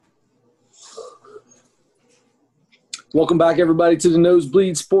Welcome back, everybody, to the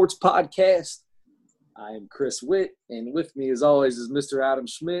Nosebleed Sports Podcast. I am Chris Witt, and with me, as always, is Mr. Adam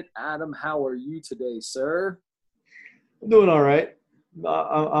Schmidt. Adam, how are you today, sir? I'm doing all right.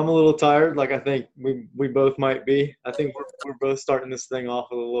 I'm a little tired, like I think we both might be. I think we're both starting this thing off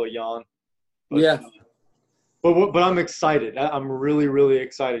with a little yawn. But, Yeah. But I'm excited. I'm really, really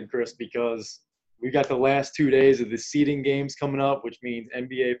excited, Chris, because we got the last 2 days of the seeding games coming up, which means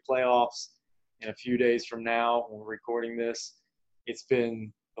NBA playoffs in a few days from now when we're recording this. It's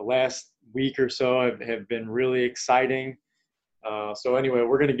been the last week or so have been really exciting. So anyway,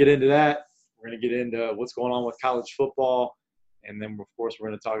 we're going to get into that. We're going to get into what's going on with college football. And then, of course, we're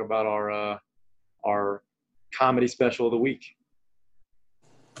going to talk about our comedy special of the week.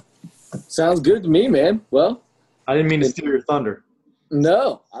 Sounds good to me, man. Well, I didn't mean to steal your thunder.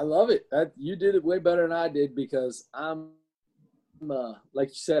 No, I love it. You did it way better than I did because I'm like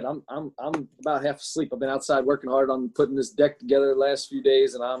you said, I'm about half asleep. I've been outside working hard on putting this deck together the last few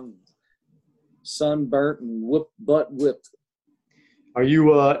days, and I'm sunburnt and whipped. Are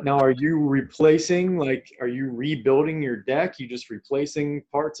you are you replacing, are you rebuilding your deck? You just replacing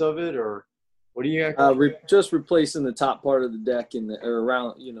parts of it, or what do you just replacing the top part of the deck or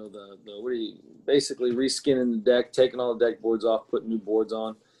around, basically reskinning the deck, taking all the deck boards off, putting new boards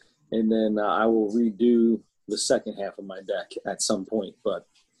on, and then I will redo the second half of my deck at some point, but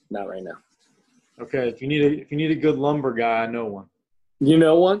not right now. Okay, if you need a good lumber guy, I know one. You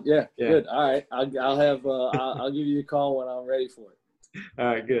know one? Yeah. Good. All right, I'll give you a call when I'm ready for it. All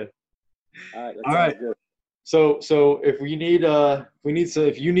right, good. All right, good. So if you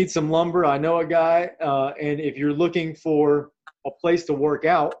need some lumber, I know a guy. And if you're looking for a place to work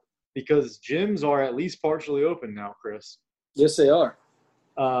out, because gyms are at least partially open now, Chris. Yes, they are.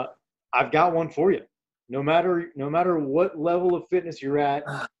 I've got one for you. No matter what level of fitness you're at,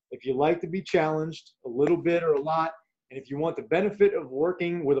 if you like to be challenged a little bit or a lot, and if you want the benefit of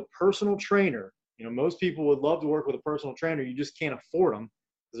working with a personal trainer, most people would love to work with a personal trainer. You just can't afford them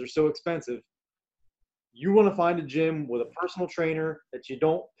because they're so expensive. You want to find a gym with a personal trainer that you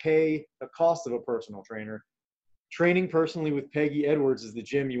don't pay the cost of a personal trainer. Training Personally with Peggy Edwards is the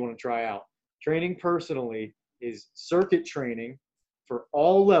gym you want to try out. Training Personally is circuit training for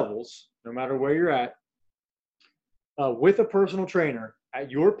all levels, no matter where you're at, with a personal trainer at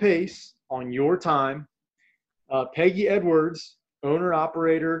your pace, on your time. Peggy Edwards,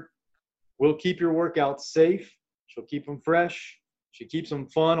 owner-operator, will keep your workouts safe. She'll keep them fresh. She keeps them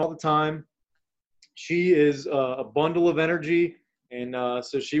fun all the time. She is a bundle of energy, and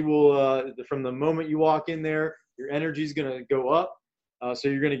so she will, from the moment you walk in there, your energy is going to go up, so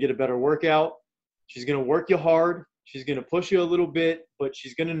you're going to get a better workout. She's going to work you hard. She's going to push you a little bit, but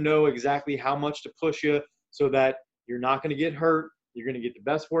she's going to know exactly how much to push you so that you're not going to get hurt. You're going to get the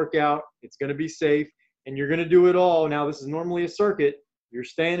best workout. It's going to be safe, and you're going to do it all. Now, this is normally a circuit. You're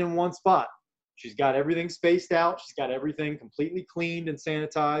staying in one spot. She's got everything spaced out. She's got everything completely cleaned and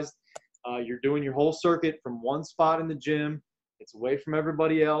sanitized. You're doing your whole circuit from one spot in the gym. It's away from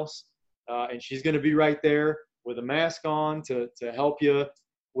everybody else. And she's going to be right there with a mask on to help you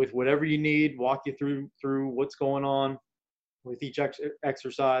with whatever you need, walk you through what's going on with each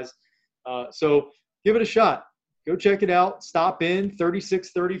exercise. So give it a shot. Go check it out. Stop in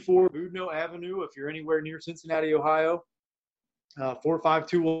 3634 Boudneaux Avenue if you're anywhere near Cincinnati, Ohio.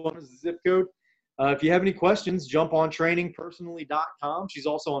 45201 is the zip code. If you have any questions, jump on trainingpersonally.com. She's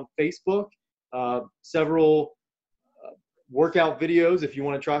also on Facebook. Several workout videos if you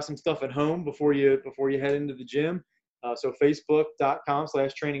want to try some stuff at home before you head into the gym. So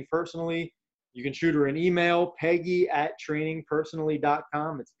facebook.com/trainingpersonally. You can shoot her an email,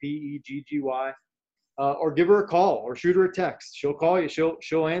 peggy@trainingpersonally.com. It's PEGGY. Or give her a call or shoot her a text. She'll call you.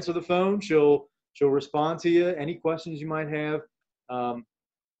 She'll answer the phone. She'll respond to you. Any questions you might have.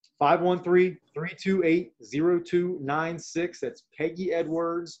 513-328-0296. That's Peggy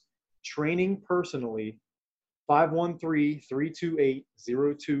Edwards, Training Personally.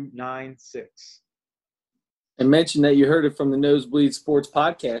 513-328-0296. And mention that you heard it from the Nosebleed Sports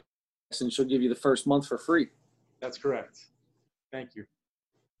Podcast, and she'll give you the first month for free. That's correct. Thank you.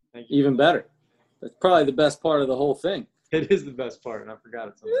 Even better. That's probably the best part of the whole thing. It is the best part, and I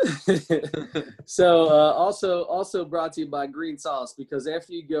forgot it. So also brought to you by Green Sauce, because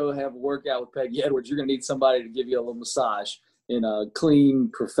after you go have a workout with Peggy Edwards, you're going to need somebody to give you a little massage in a clean,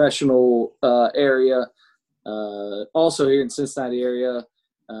 professional area. Also here in Cincinnati area,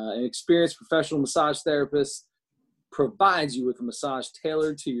 an experienced professional massage therapist provides you with a massage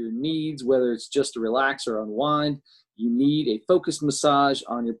tailored to your needs, whether it's just to relax or unwind. You need a focused massage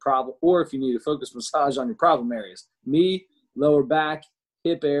on your problem, or if you need a focused massage on your problem areas. Knee, lower back,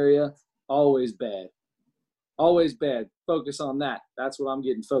 hip area, always bad. Always bad. Focus on that. That's what I'm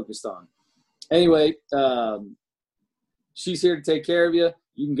getting focused on. Anyway, she's here to take care of you.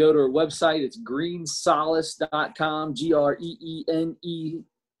 You can go to her website. It's greensolace.com,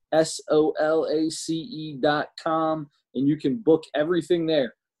 GREENESOLACE.com, and you can book everything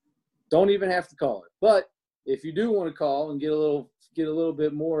there. Don't even have to call her. But if you do want to call and get a little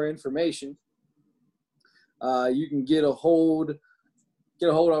bit more information, you can get a hold of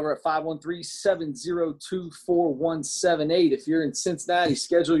her at 513-702-4178. If you're in Cincinnati,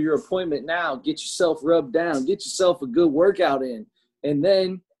 schedule your appointment now. Get yourself rubbed down. Get yourself a good workout in. And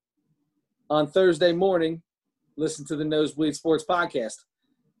then on Thursday morning, listen to the Nosebleed Sports Podcast.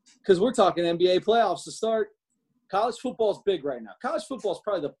 Because we're talking NBA playoffs to start. College football is big right now. College football is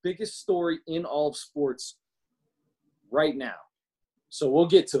probably the biggest story in all of sports right now. So we'll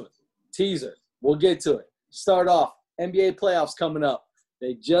get to it. Teaser. We'll get to it. Start off. NBA playoffs coming up.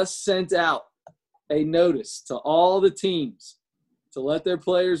 They just sent out a notice to all the teams to let their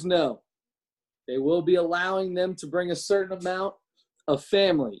players know they will be allowing them to bring a certain amount of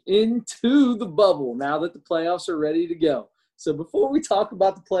family into the bubble now that the playoffs are ready to go. So before we talk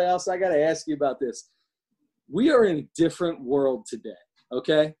about the playoffs, I got to ask you about this. We are in a different world today,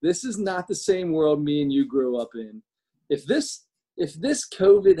 okay? This is not the same world me and you grew up in. If this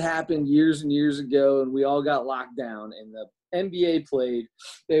COVID happened years and years ago and we all got locked down and the NBA played,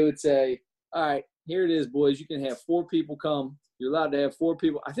 they would say, all right, here it is, boys. You can have 4 people come. You're allowed to have 4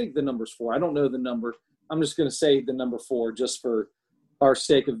 people. I think the number's 4. I don't know the number. I'm just going to say the number 4 just for our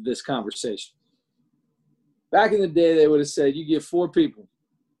sake of this conversation. Back in the day, they would have said you get 4 people,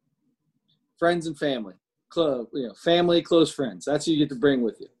 friends and family, family, close friends. That's who you get to bring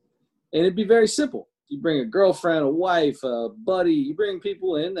with you. And it'd be very simple. You bring a girlfriend, a wife, a buddy. You bring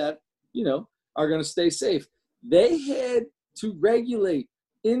people in that, are going to stay safe. They had to regulate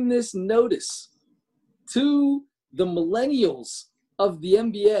in this notice to the millennials of the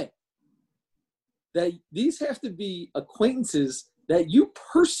NBA that these have to be acquaintances that you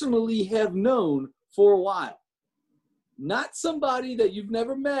personally have known for a while. Not somebody that you've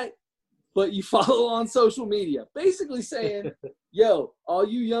never met, but you follow on social media. Basically saying, yo, all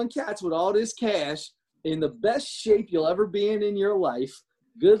you young cats with all this cash, in the best shape you'll ever be in your life,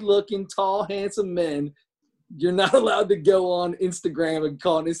 good-looking, tall, handsome men, you're not allowed to go on Instagram and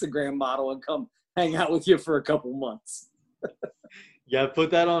call an Instagram model and come hang out with you for a couple months. You got to put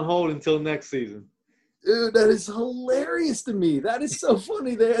that on hold until next season. Dude, that is hilarious to me. That is so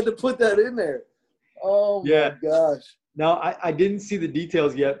funny they had to put that in there. Oh, my gosh. Now, I didn't see the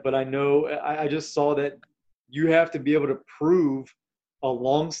details yet, but I know I just saw that you have to be able to prove a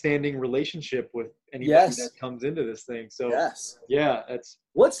long-standing relationship with anybody that comes into this thing. So, that's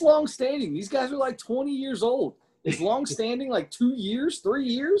 – what's long-standing? These guys are like 20 years old. Is long-standing like 2 years, 3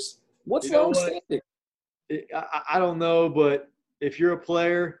 years? What's long-standing? I don't know, but if you're a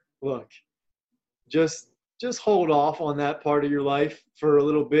player, look, just hold off on that part of your life for a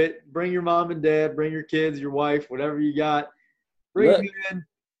little bit. Bring your mom and dad, bring your kids, your wife, whatever you got. Bring them in,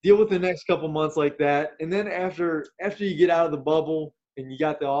 deal with the next couple months like that. And then after you get out of the bubble and you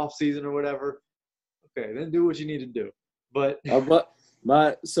got the off season or whatever, okay, then do what you need to do.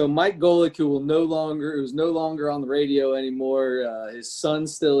 So Mike Golick, who's no longer on the radio anymore. His son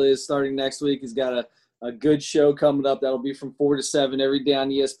still is, starting next week. He's got a good show coming up that'll be from 4 to 7 every day on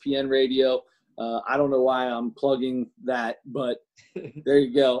ESPN Radio. I don't know why I'm plugging that, but there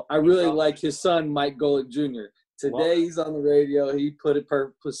you go. I really like his son, Mike Golick Jr. Today he's on the radio. He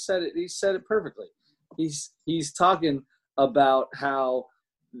said it perfectly. He's talking about how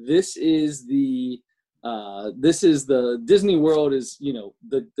this is the Disney World is,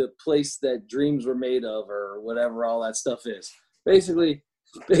 the place that dreams were made of, or whatever all that stuff is. Basically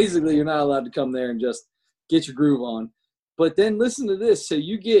you're not allowed to come there and just get your groove on. But then listen to this. So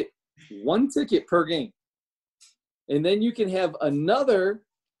you get 1 ticket per game. And then you can have another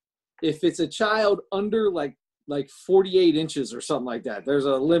if it's a child under like 48 inches or something like that. There's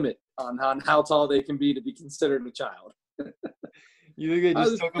a limit on how tall they can be to be considered a child. You think they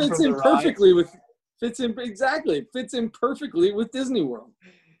just took them fits from in the perfectly ride? Fits in perfectly with Disney World.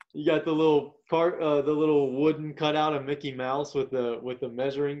 You got the little the little wooden cutout of Mickey Mouse with the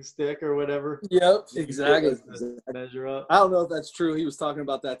measuring stick or whatever. Yep, exactly. Measure up. I don't know if that's true. He was talking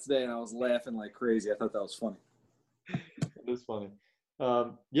about that today, and I was laughing like crazy. I thought that was funny. It is funny.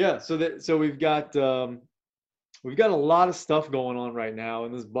 So we've got a lot of stuff going on right now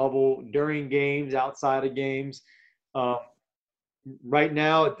in this bubble, during games, outside of games. Right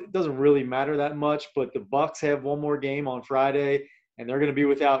now, it doesn't really matter that much, but the Bucks have one more game on Friday, and they're going to be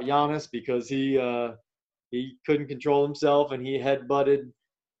without Giannis because he couldn't control himself and he headbutted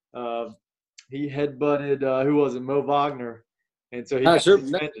he headbutted who was it? Mo Wagner, and so he got Sure.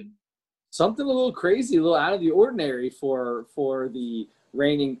 suspended. Something a little crazy, a little out of the ordinary for the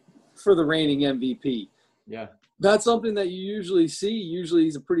reigning MVP. Yeah. That's something that you usually see. Usually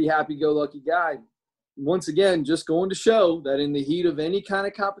he's a pretty happy-go-lucky guy. Once again, just going to show that in the heat of any kind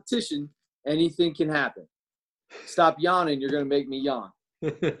of competition, anything can happen. Stop yawning. You're going to make me yawn.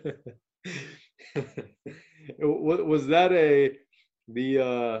 Was that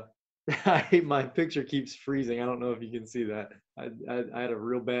my picture keeps freezing. I don't know if you can see that. I had a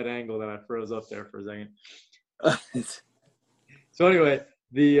real bad angle that I froze up there for a second. So anyway,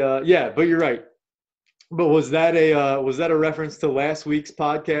 but you're right. But was that a reference to last week's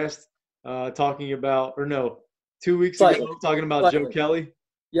podcast talking about, or no, 2 weeks ago talking about Joe Kelly?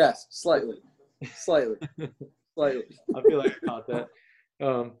 Yes, slightly. Slightly. I feel like I caught that.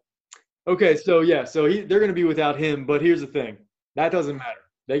 Okay, so they're going to be without him, but here's the thing. That doesn't matter.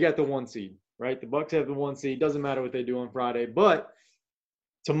 They got the 1 seed, right? The Bucks have the 1 seed. Doesn't matter what they do on Friday. But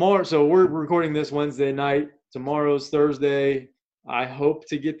tomorrow, so we're recording this Wednesday night. Tomorrow's Thursday. I hope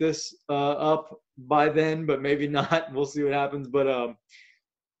to get this up by then, but maybe not. We'll see what happens. But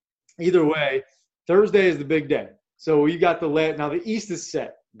either way, Thursday is the big day. So we got now the East is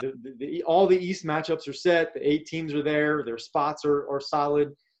set. All the East matchups are set. The 8 teams are there. Their spots are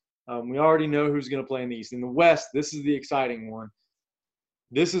solid. We already know who's going to play in the East. In the West, this is the exciting one.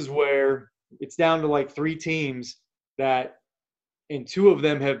 This is where it's down to like 3 teams that, and 2 of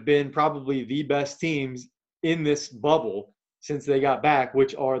them have been probably the best teams in this bubble since they got back,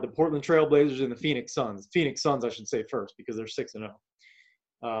 which are the Portland Trail Blazers and the Phoenix Suns. Phoenix Suns, I should say first, because they're 6-0.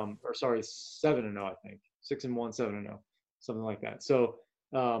 7-0, I think. 6-1, 7-0, something like that. So,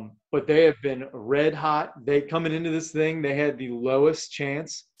 but they have been red hot. They coming into this thing, they had the lowest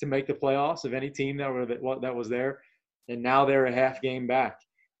chance to make the playoffs of any team that was there, and now they're a half game back,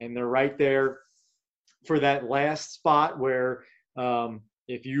 and they're right there for that last spot where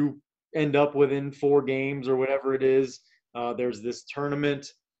if you end up within 4 games or whatever it is, there's this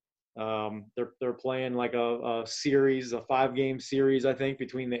tournament. They're playing like a series, a 5-game series, I think,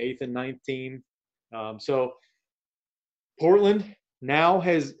 between the 8th and 9th team. So Portland now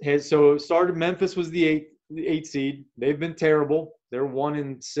has so it started. Memphis was the 8th seed. They've been terrible. They're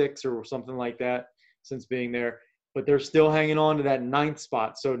 1-6 or something like that since being there, but they're still hanging on to that 9th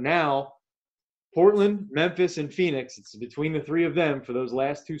spot. So now Portland, Memphis, and Phoenix, it's between the 3 of them for those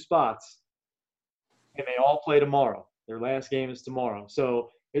last 2 spots, and they all play tomorrow. Their last game is tomorrow. So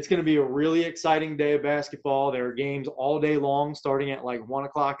it's going to be a really exciting day of basketball. There are games all day long, starting at like 1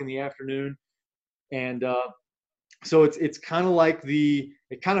 o'clock in the afternoon. And so it's kind of like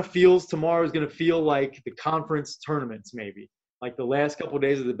it kind of feels tomorrow is going to feel like the conference tournaments, maybe like the last couple of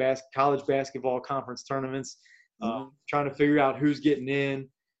days of the college basketball conference tournaments, trying to figure out who's getting in.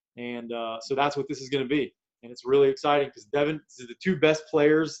 And so that's what this is going to be. And it's really exciting because the 2 best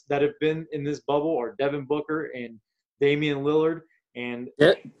players that have been in this bubble are Devin Booker and Damian Lillard. And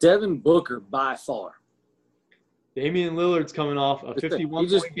Devin Booker by far. Damian Lillard's coming off a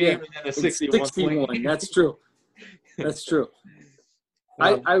 51-point game and then a 61 point. That's true. That's true.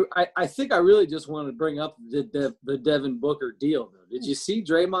 I think I really just wanted to bring up the Devin Booker deal, though. Did you see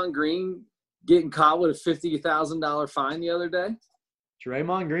Draymond Green getting caught with a $50,000 fine the other day?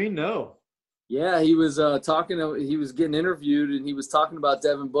 Draymond Green? No. Yeah, he was he was getting interviewed, and he was talking about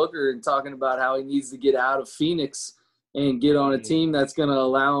Devin Booker and talking about how he needs to get out of Phoenix and get on a team that's going to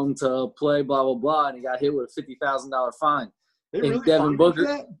allow him to play, blah, blah, blah. And he got hit with a $50,000 fine. They really Devin Booker.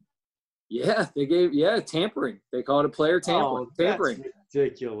 That? Yeah, tampering. They called it player tampering. That's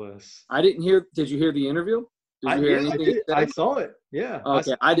ridiculous. I didn't hear. Did you hear the interview? Did you hear anything? I saw it. Yeah.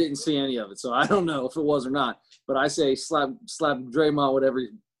 Okay, I didn't see any of it, so I don't know if it was or not. But I say slap Draymond with every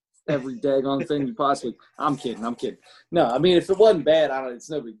daggone thing you possibly. I'm kidding. No, I mean if it wasn't bad, it's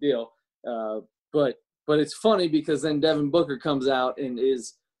no big deal. But it's funny because then Devin Booker comes out and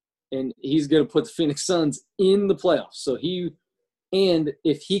he's going to put the Phoenix Suns in the playoffs. So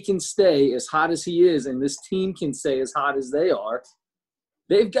if he can stay as hot as he is and this team can stay as hot as they are,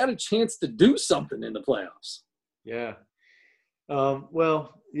 they've got a chance to do something in the playoffs. Yeah.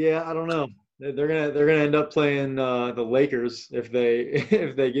 Well, yeah, I don't know. They're gonna end up playing the Lakers if they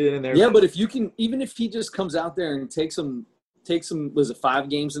get in there. Yeah, but even if he just comes out there and takes some was it 5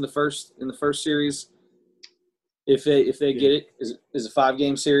 games in the first series? If they get it, is a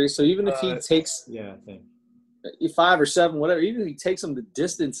 5-game series. So even if he takes I think 5 or 7, whatever, even if he takes them the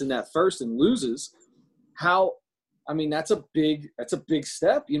distance in that first and loses, that's a big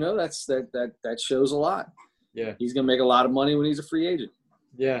step. That shows a lot. Yeah, he's gonna make a lot of money when he's a free agent.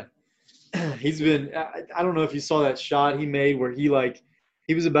 Yeah, he's been. I don't know if you saw that shot he made where he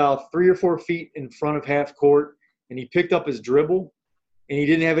He was about 3 or 4 feet in front of half court, and he picked up his dribble, and he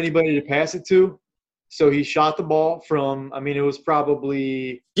didn't have anybody to pass it to. So he shot the ball from, I mean, it was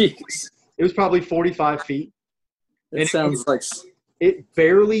probably Jeez. 45 feet. It sounds like it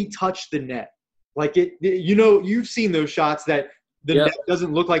barely touched the net. Like you've seen those shots that the net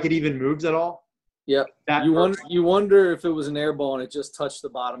doesn't look like it even moves at all. Yep. You wonder if it was an air ball and it just touched the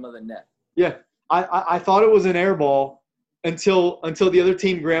bottom of the net. Yeah. I thought it was an air ball until the other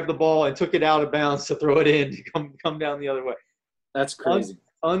team grabbed the ball and took it out of bounds to throw it in to come down the other way. That's crazy.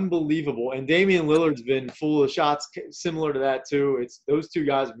 Unbelievable. And Damian Lillard's been full of shots similar to that too. Those two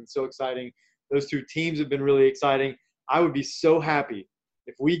guys have been so exciting. Those two teams have been really exciting. I would be so happy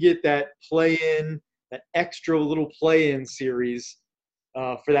if we get that that extra little play-in series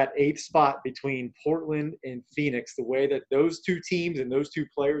for that 8th spot between Portland and Phoenix, the way that those two teams and those two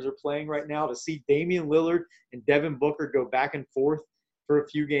players are playing right now, to see Damian Lillard and Devin Booker go back and forth for a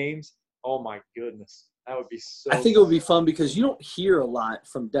few games. Oh my goodness. That would be so I think it would be fun because you don't hear a lot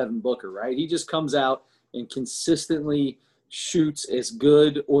from Devin Booker, right? He just comes out and consistently shoots as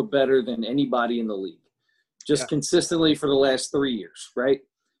good or better than anybody in the league. Just consistently for the last 3 years, right?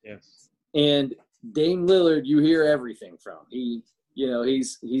 Yes. And Dame Lillard, you hear everything from.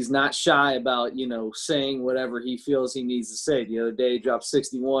 He's not shy about, saying whatever he feels he needs to say. The other day he dropped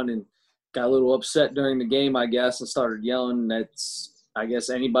 61 and got a little upset during the game, I guess, and started yelling. That's, I guess,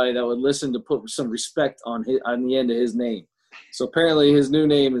 anybody that would listen to put some respect on the end of his name. So apparently his new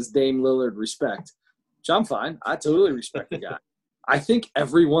name is Dame Lillard Respect, which I'm fine. I totally respect the guy. I think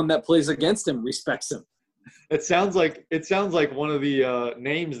everyone that plays against him respects him. It sounds like one of the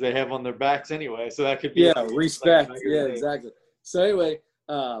names they have on their backs anyway. So that could be respect. Exactly. So anyway,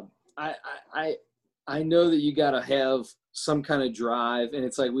 I know that you got to have some kind of drive, and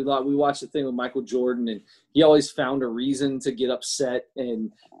it's like we watched the thing with Michael Jordan, and he always found a reason to get upset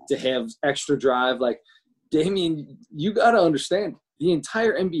and to have extra drive. Like, Damian, you got to understand, the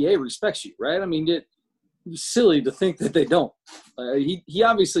entire NBA respects you, right? I mean, it's silly to think that they don't. He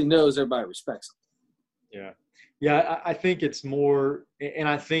obviously knows everybody respects him. Yeah. I think it's more, and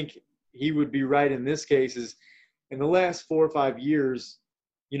I think he would be right in this case, is in the last 4 or 5 years,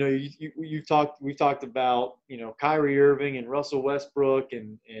 we've talked about, Kyrie Irving and Russell Westbrook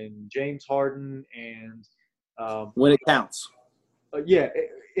and James Harden and when it counts.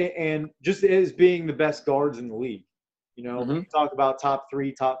 And just as being the best guards in the league. When you talk about top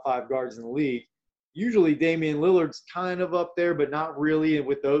 3, top 5 guards in the league, usually Damian Lillard's kind of up there, but not really. And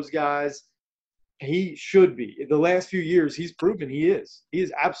with those guys, he should be. The last few years, he's proven he is. He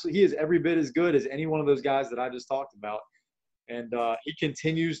is every bit as good as any one of those guys that I just talked about. And he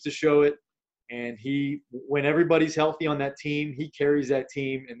continues to show it. And when everybody's healthy on that team, he carries that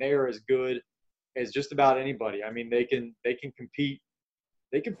team, and they are as good as just about anybody. I mean, they can compete.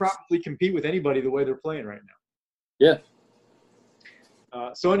 They can probably compete with anybody the way they're playing right now. Yeah.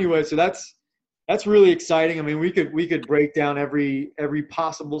 So anyway, that's really exciting. I mean, we could break down every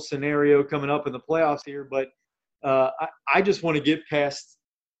possible scenario coming up in the playoffs here, but I just want to get to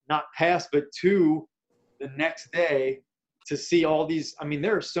the next day to see all these. I mean,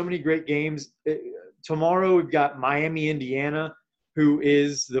 there are so many great games. Tomorrow we've got Miami, Indiana, who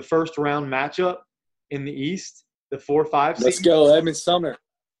is the first round matchup in the East, the 4-5 seed. Let's go, Edmond Sumner.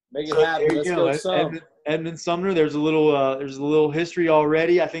 Make it happen. Let's go, Sumner. Edmond Sumner. There's a little history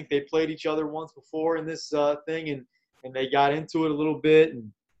already. I think they played each other once before in this thing, and they got into it a little bit.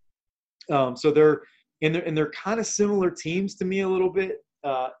 And so they're kind of similar teams to me a little bit,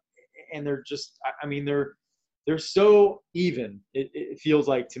 and they're just. I mean, they're so even. It feels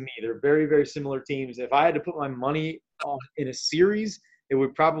like to me they're very, very similar teams. If I had to put my money on in a series, it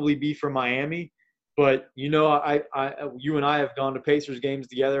would probably be for Miami. But you and I have gone to Pacers games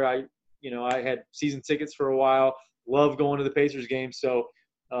together. I had season tickets for a while. Love going to the Pacers games. So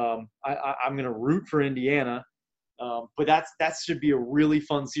I'm going to root for Indiana. But that should be a really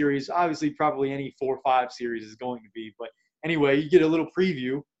fun series. Obviously, probably any 4-5 series is going to be. But anyway, you get a little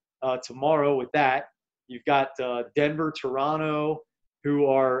preview tomorrow with that. You've got Denver, Toronto, who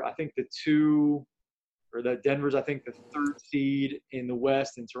are, I think, Denver's, I think, the 3rd seed in the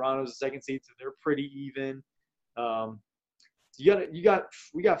West, and Toronto's the 2nd seed, so they're pretty even. We got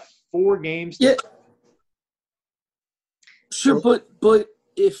 4 games. Yeah. Sure, but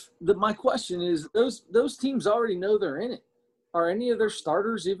my question is, those teams already know they're in it. Are any of their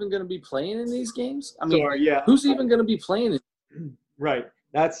starters even going to be playing in these games? I mean, who's even going to be playing it? Right.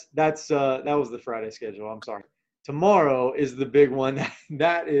 That was the Friday schedule. I'm sorry. Tomorrow is the big one.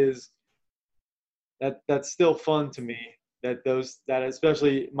 That's still fun to me. That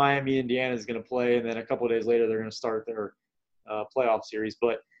especially Miami, Indiana is going to play, and then a couple of days later they're going to start their playoff series.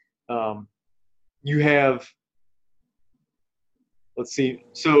 But you have – let's see.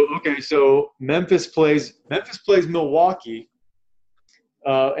 So Memphis plays Milwaukee,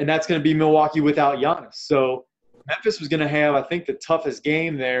 and that's going to be Milwaukee without Giannis. So Memphis was going to have, I think, the toughest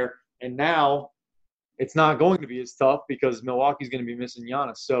game there, and now it's not going to be as tough because Milwaukee's going to be missing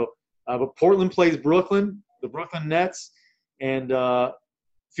Giannis. So, but Portland plays Brooklyn, the Brooklyn Nets, and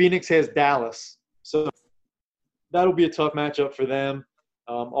Phoenix has Dallas. So that'll be a tough matchup for them.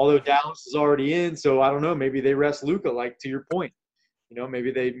 Although Dallas is already in, so I don't know. Maybe they rest Luka, like to your point.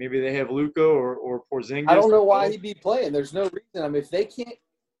 Maybe they have Luka or Porzingis. I don't know why he'd be playing. There's no reason. I mean,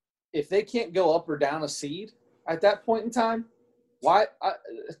 if they can't go up or down a seed at that point in time, why?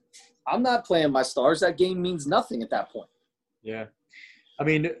 I'm not playing my stars. That game means nothing at that point. Yeah, I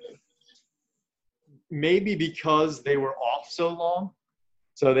mean, maybe because they were off so long.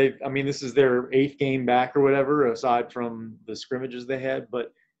 So this is their 8th game back or whatever, aside from the scrimmages they had.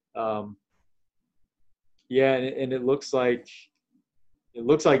 But yeah, and it looks like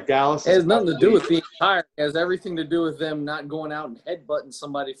Dallas. It has nothing to do with being tired. It has everything to do with them not going out and headbutting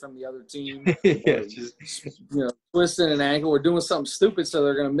somebody from the other team. Yeah, twisting an ankle or doing something stupid, so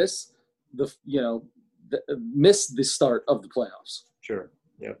they're going to miss miss the start of the playoffs. Sure.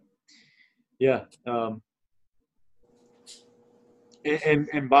 Yep. Yeah.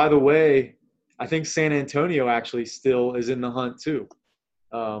 And by the way, I think San Antonio actually still is in the hunt too.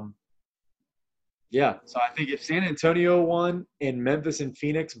 Yeah. So I think if San Antonio won and Memphis and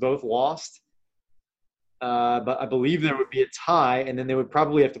Phoenix both lost, but I believe there would be a tie, and then they would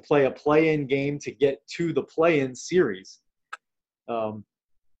probably have to play a play-in game to get to the play-in series.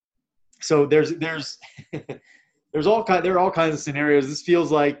 So there's there are all kinds of scenarios. This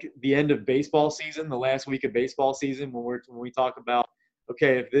feels like the end of baseball season, the last week of baseball season, when we talk about,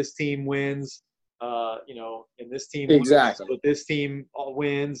 okay, if this team wins, and this team exactly, wins, but this team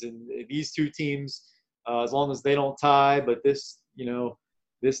wins, and these two teams, as long as they don't tie, but this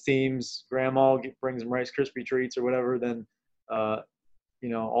team's grandma brings them Rice Krispie treats or whatever, then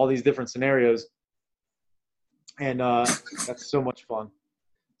all these different scenarios, and that's so much fun.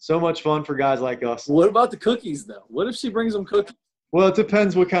 So much fun for guys like us. What about the cookies, though? What if she brings them cookies? Well, it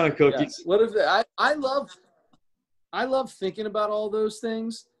depends what kind of cookies. Yes. What if I love thinking about all those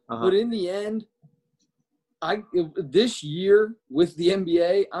things, but in the end, this year with the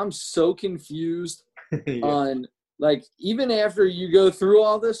NBA, I'm so confused on, like, even after you go through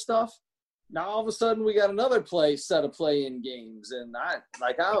all this stuff, now all of a sudden we got another set of play-in games, and I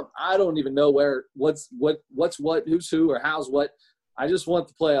don't even know what's what, who's who, or how's what. I just want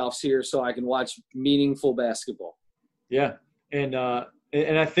the playoffs here so I can watch meaningful basketball. Yeah, and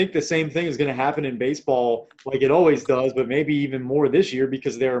I think the same thing is going to happen in baseball, like it always does, but maybe even more this year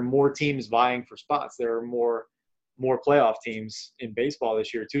because there are more teams vying for spots. There are more playoff teams in baseball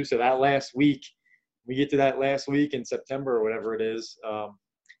this year too. So that last week, we get to that last week in September or whatever it is.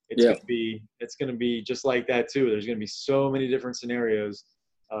 It's going to be just like that too. There's going to be so many different scenarios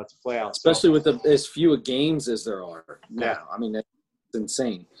to play out, especially with as few games as there are now. Yeah. I mean, it's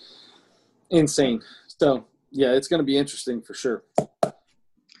insane. So yeah, it's going to be interesting for sure.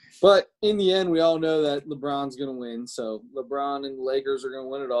 But in the end, we all know that LeBron's going to win. So LeBron and the Lakers are going to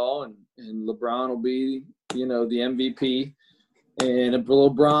win it all, and LeBron will be, the MVP. And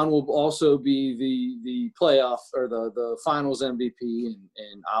LeBron will also be the playoff or the finals MVP,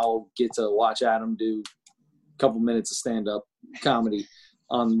 and I'll get to watch Adam do a couple minutes of stand-up comedy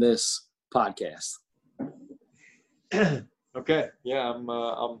on this podcast. Okay. Yeah, I'm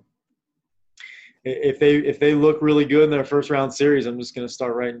if they look really good in their first round series, I'm just going to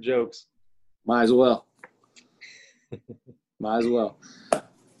start writing jokes. Might as well.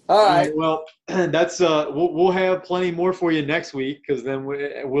 All right. Well, that's we'll have plenty more for you next week, because then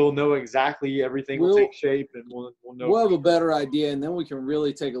we'll know exactly everything will take shape, and we'll know. We'll have a better idea, and then we can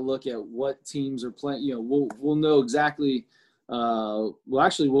really take a look at what teams are playing. We'll know exactly. We'll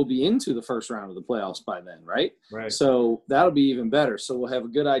be into the first round of the playoffs by then, right? Right. So that'll be even better. So we'll have a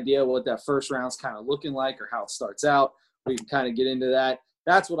good idea what that first round's kind of looking like, or how it starts out. We can kind of get into that.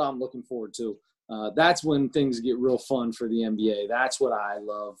 That's what I'm looking forward to. That's when things get real fun for the NBA. That's what I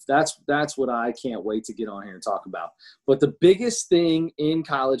love. That's what I can't wait to get on here and talk about. But the biggest thing in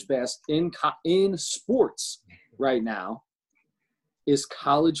college basketball, in sports right now, is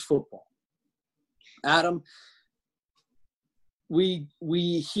college football. Adam, we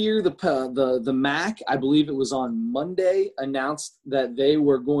hear the MAC, I believe it was on Monday, announced that they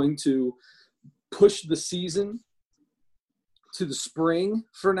were going to push the season to the spring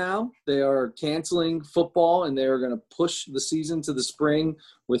for now. They are canceling football, and they are going to push the season to the spring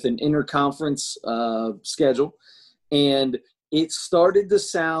with an interconference schedule. And it started to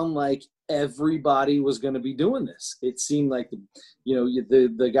sound like everybody was going to be doing this. It seemed like,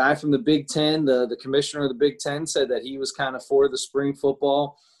 the guy from the Big Ten, the commissioner of the Big Ten, said that he was kind of for the spring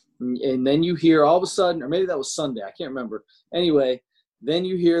football. And then you hear all of a sudden, or maybe that was Sunday, I can't remember. Anyway, then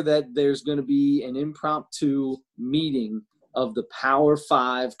you hear that there's going to be an impromptu meeting of the Power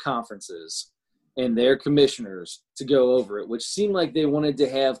 5 conferences and their commissioners to go over it, which seemed like they wanted to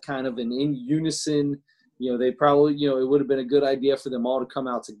have kind of an in unison. They probably, it would have been a good idea for them all to come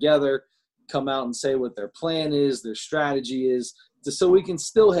out together, come out and say what their plan is, their strategy is, so we can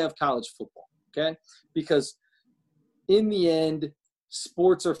still have college football, okay? Because in the end,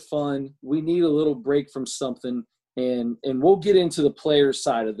 sports are fun. We need a little break from something, and we'll get into the players'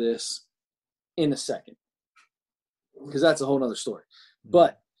 side of this in a second, because that's a whole nother story.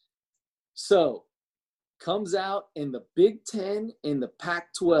 But so comes out, and the Big Ten and the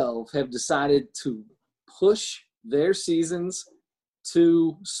Pac-12 have decided to push their seasons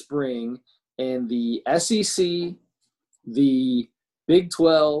to spring, and the SEC, the Big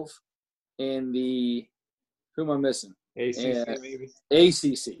 12, and who am I missing? ACC, maybe.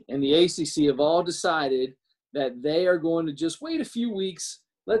 ACC. And the ACC have all decided that they are going to just wait a few weeks.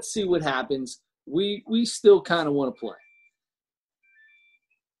 Let's see what happens. We still kind of want to play.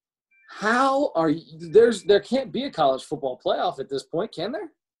 There can't be a college football playoff at this point, can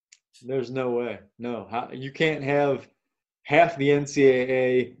there? There's no way. No. You can't have half the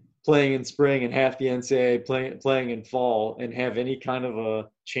NCAA playing in spring and half the NCAA playing in fall and have any kind of a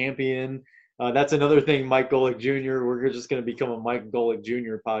champion. That's another thing, Mike Golick Jr. We're just going to become a Mike Golick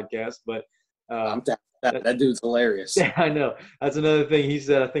Jr. podcast, but that dude's hilarious. Yeah, I know. That's another thing he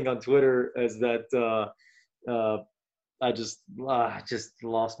said, I think, on Twitter, is that I just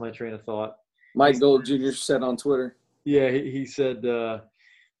lost my train of thought. Mike Golick Jr. said on Twitter. Yeah, he said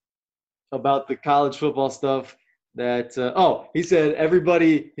about the college football stuff that he said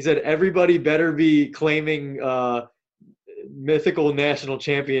everybody better be claiming mythical national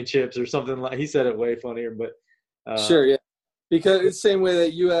championships or something. Like, he said it way funnier, but sure, yeah, because it's the same way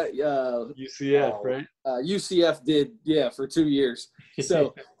that UCF, right? UCF did, for 2 years.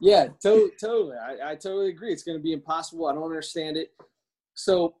 So yeah, totally. I totally agree. It's going to be impossible. I don't understand it.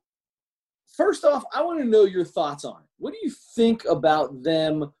 So first off, I want to know your thoughts on it. What do you think about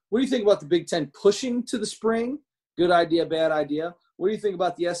them? What do you think about the Big Ten pushing to the spring? Good idea, bad idea? What do you think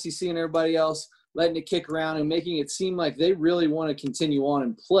about the SEC and everybody else letting it kick around and making it seem like they really want to continue on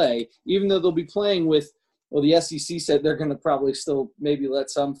and play, even though they'll be playing with, well, the SEC said they're going to probably still maybe let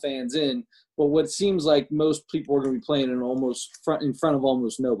some fans in, but what seems like most people are going to be playing in front of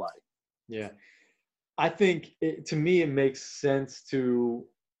almost nobody. Yeah. I think, to me, it makes sense to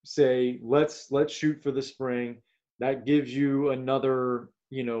say, let's shoot for the spring. That gives you another,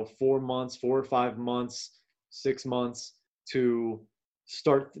 4 months, 4 or 5 months, 6 months to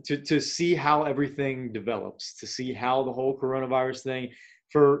start to see how everything develops, to see how the whole coronavirus thing.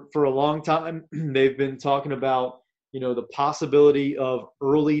 For a long time, they've been talking about, the possibility of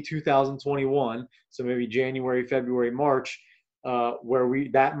early 2021, so maybe January, February, March,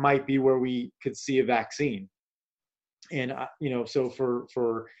 that might be where we could see a vaccine. And, so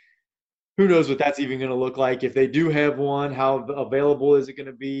for who knows what that's even going to look like. If they do have one, how available is it going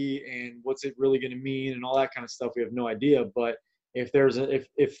to be, and what's it really going to mean, and all that kind of stuff, we have no idea. But if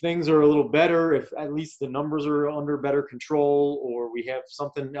things are a little better, if at least the numbers are under better control, or we have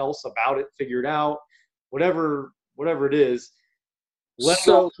something else about it figured out, whatever it is, let it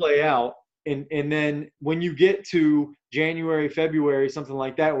all play out. And then when you get to January, February, something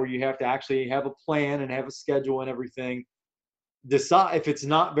like that, where you have to actually have a plan and have a schedule and everything, decide if it's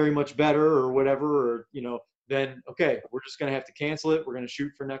not very much better or whatever, or, then, okay, we're just going to have to cancel it. We're going to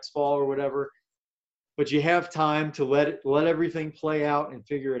shoot for next fall or whatever. But you have time to let everything play out and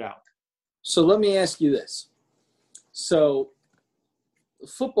figure it out. So let me ask you this. So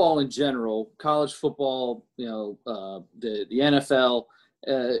football in general, college football, the NFL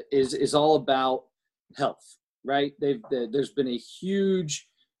is all about health, right? There's been a huge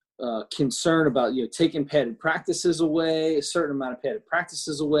concern about, taking padded practices away, a certain amount of padded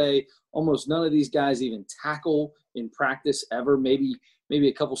practices away. Almost none of these guys even tackle in practice ever, maybe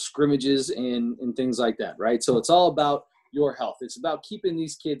a couple scrimmages and things like that, right? So it's all about your health. It's about keeping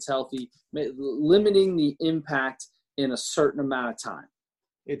these kids healthy, limiting the impact in a certain amount of time.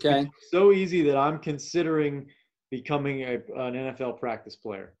 It's so easy that I'm considering becoming an NFL practice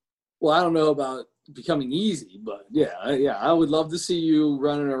player. Well, I don't know about becoming easy, but yeah, I would love to see you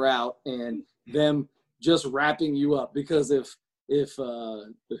running a route and them just wrapping you up, because if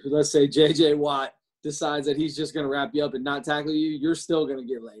let's say JJ Watt decides that he's just going to wrap you up and not tackle you, you're still going to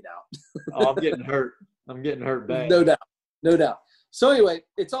get laid out. Oh, I'm getting hurt. I'm getting hurt bad. No doubt. No doubt. So anyway,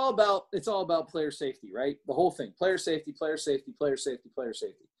 it's all about player safety, right? The whole thing. Player safety, player safety, player safety, player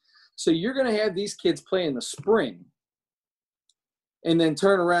safety. So you're going to have these kids play in the spring and then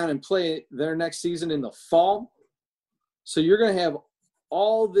turn around and play their next season in the fall. So you're going to have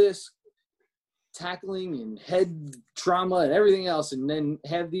all this tackling and head trauma and everything else, and then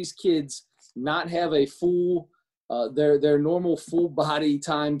have these kids not have a full their normal full body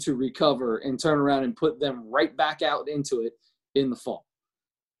time to recover and turn around and put them right back out into it in the fall.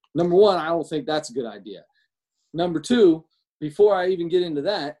 Number one, I don't think that's a good idea. Number two, before I even get into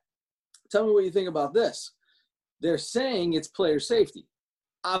that, tell me what you think about this. They're saying it's player safety.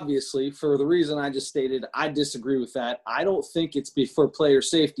 Obviously, for the reason I just stated, I disagree with that. I don't think it's for player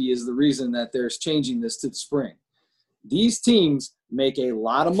safety is the reason that they're changing this to the spring. These teams make a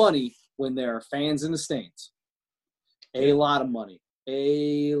lot of money when there are fans in the stands. A lot of money.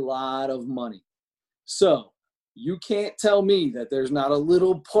 A lot of money. So you can't tell me that there's not a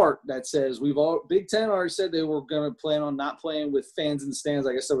little part that says Big Ten already said they were going to plan on not playing with fans in the stands.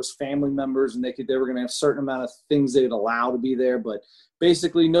 I guess there was family members and they were going to have a certain amount of things they'd allow to be there, but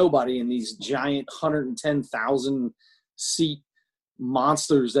basically nobody in these giant 110,000 seat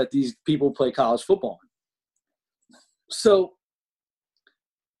monsters that these people play college football in. So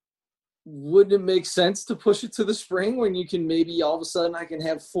wouldn't it make sense to push it to the spring when you can maybe all of a sudden I can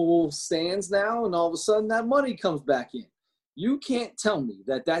have full stands now and all of a sudden that money comes back in? You can't tell me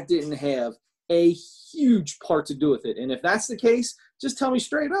that didn't have a huge part to do with it. And if that's the case, just tell me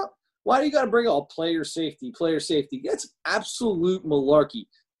straight up. Why do you got to bring all player safety? That's absolute malarkey.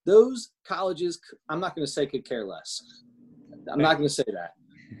 Those colleges, I'm not going to say could care less. I'm not going to say that.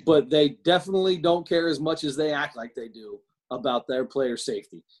 But they definitely don't care as much as they act like they do about their player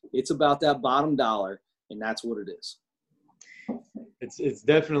safety. It's about that bottom dollar, and that's what it is. It's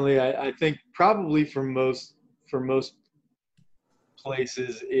definitely, I think probably for most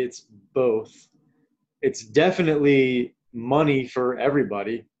places, it's both. It's definitely money for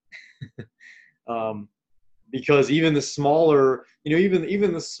everybody. Because even the smaller,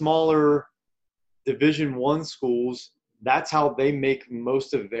 even the smaller Division I schools, that's how they make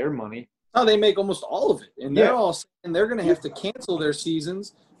most of their money. Oh, they make almost all of it. And they're all saying they're going to have to cancel their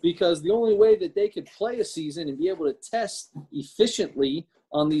seasons because the only way that they could play a season and be able to test efficiently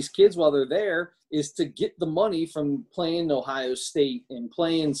on these kids while they're there is to get the money from playing Ohio State and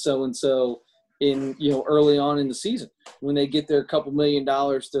playing so-and-so in, early on in the season when they get their couple $1 million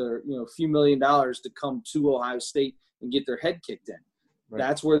to, a few $1 million to come to Ohio State and get their head kicked in. Right.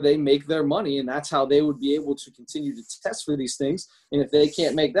 That's where they make their money, and that's how they would be able to continue to test for these things. And if they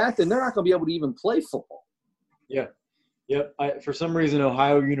can't make that, then they're not going to be able to even play football. Yeah. Yep. For some reason,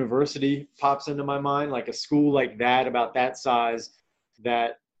 Ohio University pops into my mind, like a school like that, about that size,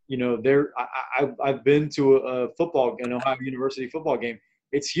 that, I've been to an Ohio University football game.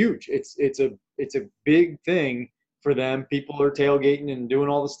 It's huge. It's a big thing for them. People are tailgating and doing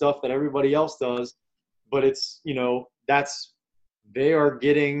all the stuff that everybody else does, but it's, they are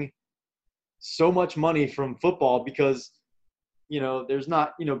getting so much money from football because, there's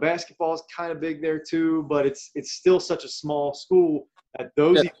not, basketball is kind of big there too, but it's still such a small school that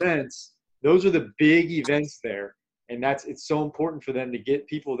those events, those are the big events there. And it's so important for them to get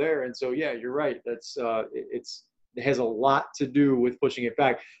people there. And so, yeah, you're right. That's it has a lot to do with pushing it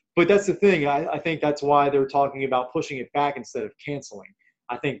back. But that's the thing. I think that's why they're talking about pushing it back instead of canceling.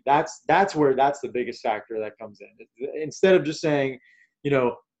 I think that's where that's the biggest factor that comes in. Instead of just saying,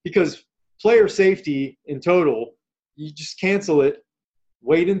 because player safety in total, you just cancel it,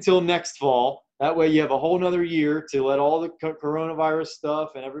 wait until next fall. That way you have a whole nother year to let all the coronavirus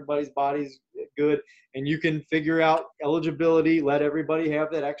stuff and everybody's body's good, and you can figure out eligibility, let everybody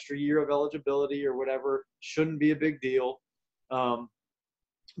have that extra year of eligibility or whatever. Shouldn't be a big deal.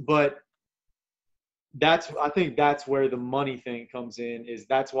 But I think that's where the money thing comes in, is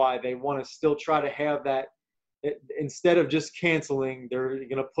that's why they want to still try to have that. Instead of just canceling, they're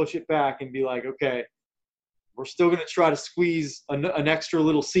going to push it back and be like, okay, we're still going to try to squeeze an extra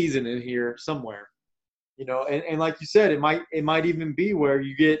little season in here somewhere, and like you said, it might even be where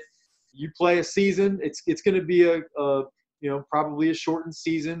you play a season. It's going to be a probably a shortened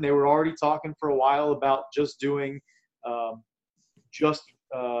season. They were already talking for a while about just doing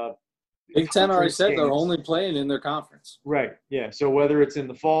Big Ten already said they're only playing in their conference. Right. Yeah. So whether it's in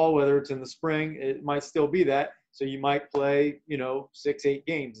the fall, whether it's in the spring, it might still be that. So you might play, 6-8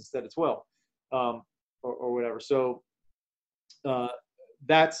 games instead of 12, or whatever. So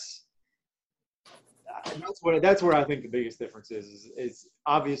that's where I think the biggest difference is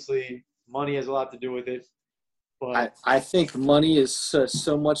obviously money has a lot to do with it. But I think money is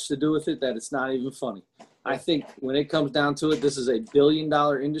so much to do with it that it's not even funny. I think when it comes down to it, this is a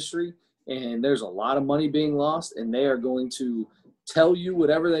billion-dollar industry, and there's a lot of money being lost, and they are going to tell you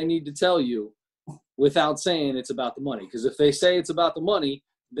whatever they need to tell you without saying it's about the money. Because if they say it's about the money,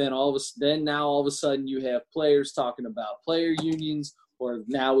 then now all of a sudden you have players talking about player unions, or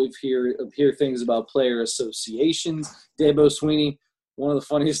now we hear things about player associations. Dabo Swinney, one of the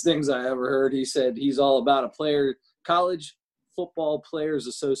funniest things I ever heard, he said he's all about a college football players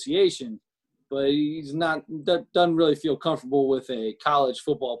association, but he's doesn't really feel comfortable with a college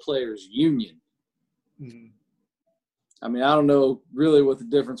football players union. Mm-hmm. I mean, I don't know really what the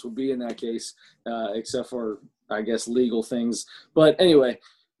difference would be in that case, except for, I guess, legal things. But anyway,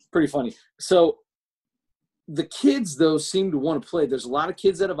 pretty funny. So the kids, though, seem to want to play. There's a lot of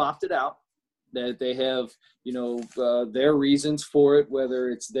kids that have opted out, that they have, their reasons for it, whether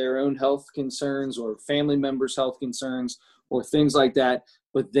it's their own health concerns or family members' health concerns or things like that.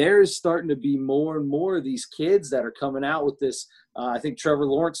 But there's starting to be more and more of these kids that are coming out with this. I think Trevor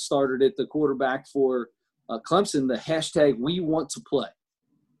Lawrence started it, the quarterback for Clemson, the hashtag "We Want to Play."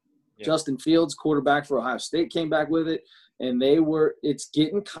 Yeah. Justin Fields, quarterback for Ohio State, came back with it, and it's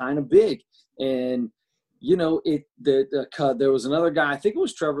getting kind of big. And there was another guy, I think it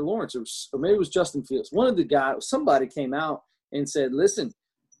was Trevor Lawrence, or maybe it was Justin Fields. Somebody came out and said, "Listen,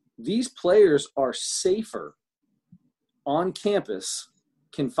 these players are safer on campus,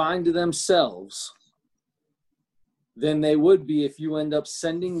 confined to themselves, than they would be if you end up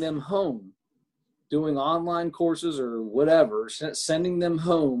sending them home, doing online courses or whatever, sending them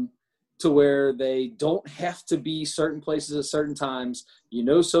home to where they don't have to be certain places at certain times.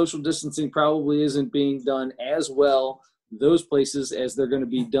 Social distancing probably isn't being done as well those places as they're going to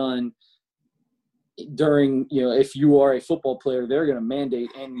be done during, if you are a football player, they're going to mandate,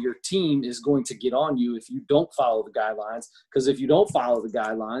 and your team is going to get on you if you don't follow the guidelines. Because if you don't follow the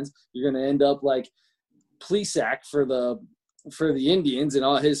guidelines, you're going to end up like Plesac for the Indians,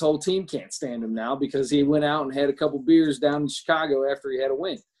 and his whole team can't stand him now because he went out and had a couple beers down in Chicago after he had a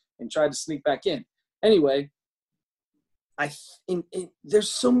win and tried to sneak back in. Anyway, there's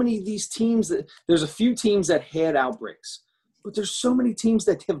so many of these teams there's a few teams that had outbreaks, but there's so many teams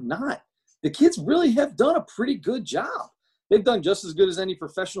that have not. The kids really have done a pretty good job. They've done just as good as any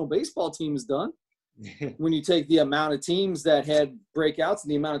professional baseball team has done when you take the amount of teams that had breakouts and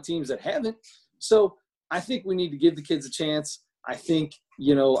the amount of teams that haven't. So I think we need to give the kids a chance. I think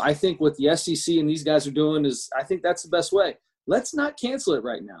what the SEC and these guys are doing I think that's the best way. Let's not cancel it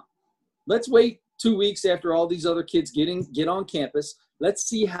right now. Let's wait 2 weeks after all these other kids get on campus. Let's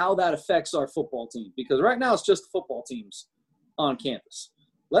see how that affects our football team, because right now it's just the football teams on campus.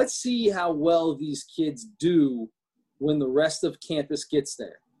 Let's see how well these kids do when the rest of campus gets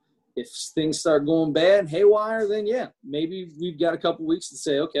there. If things start going bad, haywire, then yeah, maybe we've got a couple weeks to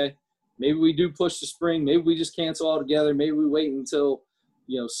say, okay, maybe we do push the spring. Maybe we just cancel altogether. Maybe we wait until,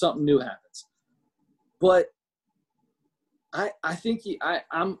 something new happens. But I think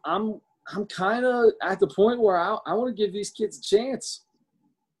I'm kind of at the point where I want to give these kids a chance.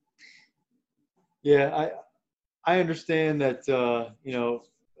 Yeah, I understand that,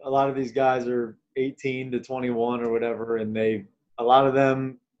 a lot of these guys are 18 to 21 or whatever, and a lot of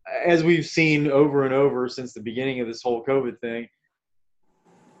them, as we've seen over and over since the beginning of this whole COVID thing,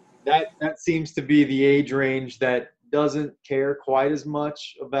 that seems to be the age range that doesn't care quite as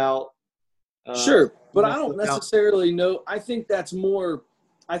much about. Sure, but I don't necessarily know. I think that's more.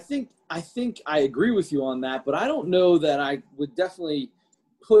 I think I agree with you on that, but I don't know that I would definitely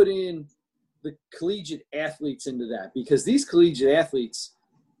put in the collegiate athletes into that, because these collegiate athletes,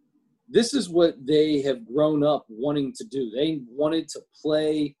 this is what they have grown up wanting to do. They wanted to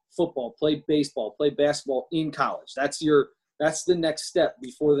play football, play baseball, play basketball in college. That's the next step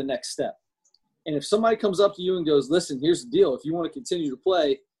before the next step. And if somebody comes up to you and goes, listen, here's the deal. If you want to continue to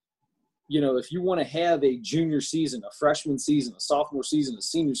play, if you want to have a junior season, a freshman season, a sophomore season, a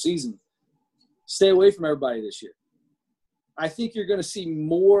senior season, stay away from everybody this year. I think you're going to see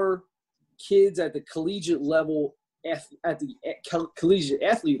more kids at the collegiate level, collegiate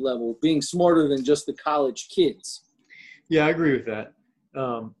athlete level, being smarter than just the college kids. Yeah, I agree with that.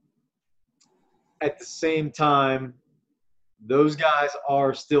 At the same time, those guys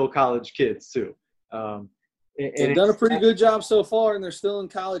are still college kids too. They've done a pretty good job so far, and they're still in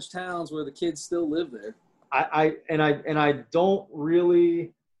college towns where the kids still live there. I don't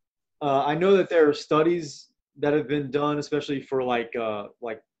really. I know that there are studies that have been done, especially for like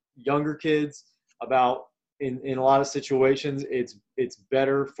younger kids, about in a lot of situations it's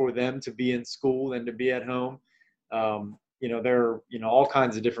better for them to be in school than to be at home. There are all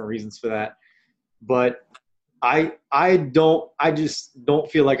kinds of different reasons for that, but I just don't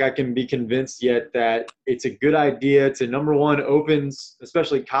feel like I can be convinced yet that it's a good idea to, number one, opens,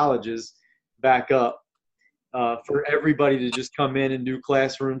 especially colleges, back up for everybody to just come in and do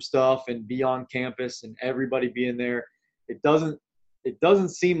classroom stuff and be on campus and everybody being there. It doesn't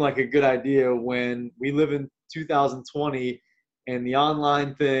seem like a good idea when we live in 2020 and the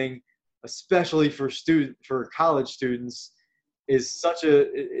online thing, especially for college students, is such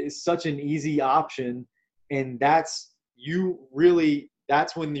an easy option. And that's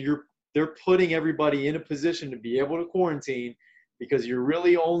when they're putting everybody in a position to be able to quarantine, because your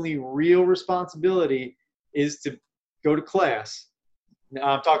really only real responsibility is to go to class.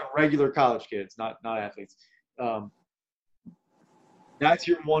 Now, I'm talking regular college kids, not athletes. That's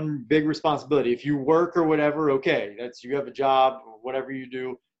your one big responsibility. If you work or whatever, okay, you have a job or whatever you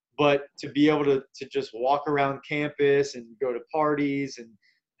do. But to be able to just walk around campus and go to parties and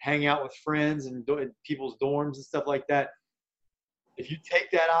hang out with friends and people's dorms and stuff like that, if you take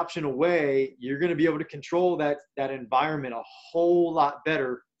that option away, you're going to be able to control that environment a whole lot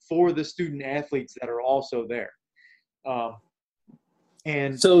better for the student athletes that are also there.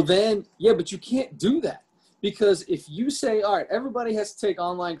 And so then, yeah, but you can't do that, because if you say, all right, everybody has to take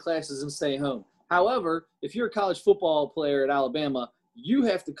online classes and stay home. However, if you're a college football player at Alabama, you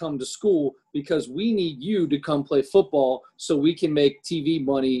have to come to school because we need you to come play football so we can make TV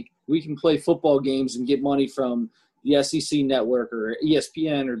money. We can play football games and get money from the SEC network or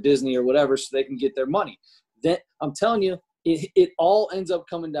ESPN or Disney or whatever, so they can get their money. Then I'm telling you, it all ends up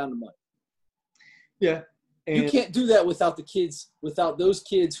coming down to money. Yeah. You can't do that without those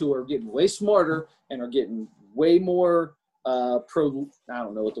kids who are getting way smarter and are getting way more I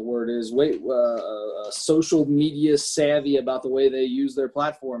don't know what the word is, social media savvy about the way they use their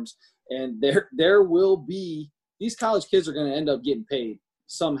platforms. And there will be, these college kids are going to end up getting paid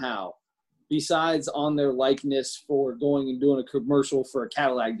somehow, besides on their likeness for going and doing a commercial for a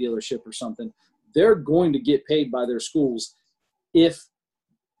Cadillac dealership or something. They're going to get paid by their schools if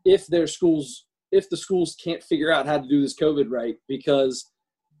the schools can't figure out how to do this COVID right. Because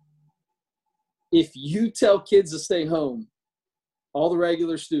if you tell kids to stay home, all the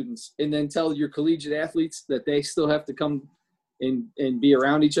regular students, and then tell your collegiate athletes that they still have to come and be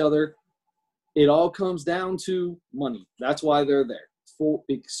around each other, it all comes down to money. That's why they're there,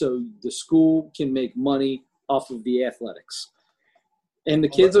 so the school can make money off of the athletics. And the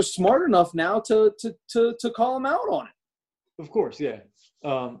kids are smart enough now to call them out on it. Of course, yeah.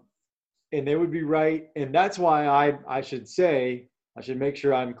 And they would be right. And that's why I should make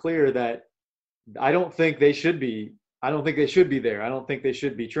sure I'm clear that I don't think they should be there. I don't think they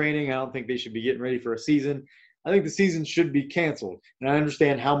should be training. I don't think they should be getting ready for a season. I think the season should be canceled. And I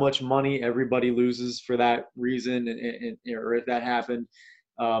understand how much money everybody loses for that reason, or if that happened.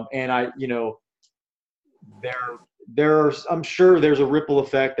 And I'm sure there's a ripple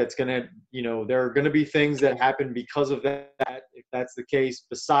effect that's going to, there are going to be things that happen because of that. If that's the case,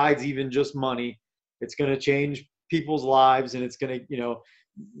 besides even just money, it's going to change people's lives, and it's going to,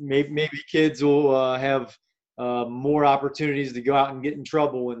 maybe kids will have more opportunities to go out and get in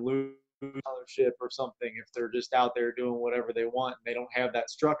trouble and lose scholarship or something if they're just out there doing whatever they want and they don't have that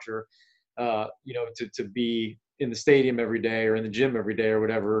structure, to be in the stadium every day or in the gym every day or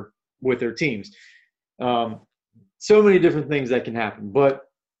whatever with their teams. So many different things that can happen, but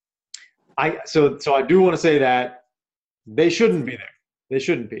so I do want to say that they shouldn't be there. They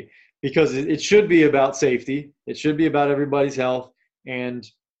shouldn't be, because it should be about safety. It should be about everybody's health. And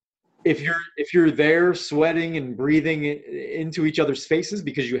if you're there sweating and breathing into each other's faces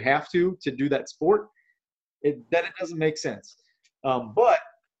because you have to do that sport, then it doesn't make sense. But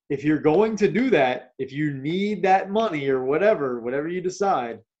if you're going to do that, if you need that money or whatever you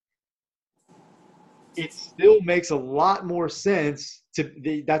decide, it still makes a lot more sense you're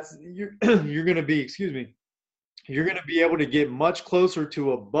going to be, you're going to be able to get much closer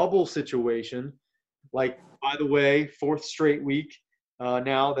to a bubble situation. Like, by the way, 4th straight week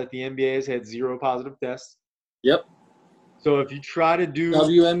now that the NBA has had 0 positive tests. Yep. So if you try to do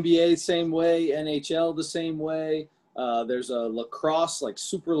WNBA same way, NHL the same way. There's a lacrosse, like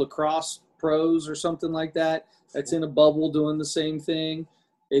Super Lacrosse Pros or something like that, that's in a bubble doing the same thing.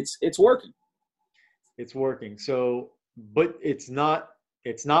 It's working. It's working. So, but it's not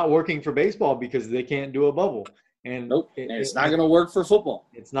working for baseball because they can't do a bubble. And nope. It's not going to work for football.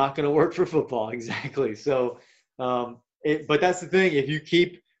 It's not going to work for football. Exactly. So, but that's the thing. If you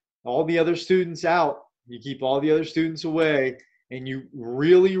keep all the other students out, you keep all the other students away, and you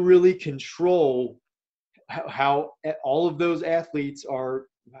really, really control how all of those athletes are,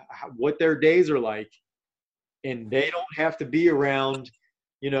 what their days are like, and they don't have to be around,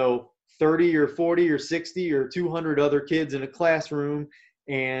 30 or 40 or 60 or 200 other kids in a classroom,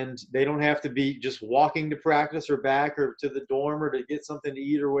 and they don't have to be just walking to practice or back or to the dorm or to get something to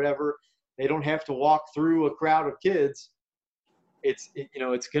eat or whatever. They don't have to walk through a crowd of kids. It's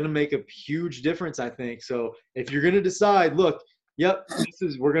going to make a huge difference, I think. So if you're going to decide, look, yep,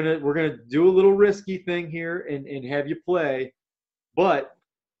 we're going to do a little risky thing here and have you play, but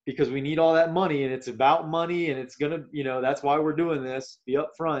because we need all that money and it's about money and it's going to, that's why we're doing this, be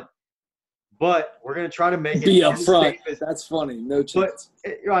upfront. But we're going to try to make it be upfront. That's funny. No chance.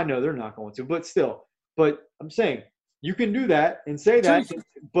 But I know they're not going to, but still. But I'm saying you can do that and say that,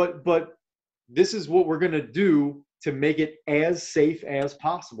 but this is what we're going to do to make it as safe as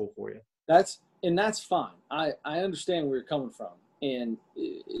possible for you. That's fine. I understand where you're coming from, and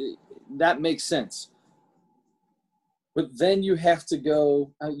that makes sense. But then you have to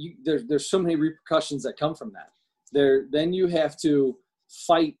go. There's so many repercussions that come from that. Then you have to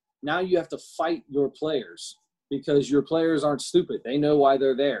fight. Now you have to fight your players because your players aren't stupid. They know why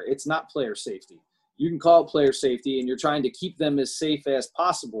they're there. It's not player safety. You can call it player safety, and you're trying to keep them as safe as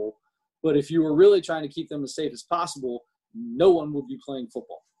possible. But if you were really trying to keep them as safe as possible, no one would be playing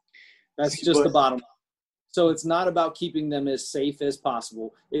football. That's just the bottom line. So it's not about keeping them as safe as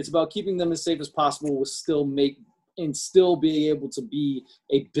possible. It's about keeping them as safe as possible with still be able to be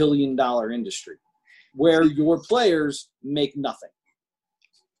a billion-dollar industry where your players make nothing.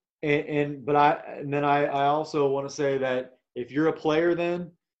 But I also want to say that if you're a player,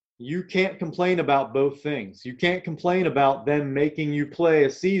 then you can't complain about both things. You can't complain about them making you play a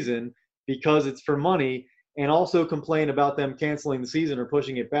season because it's for money, and also complain about them canceling the season or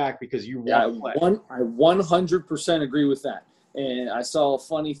pushing it back because you want to play. I 100% agree with that. And I saw a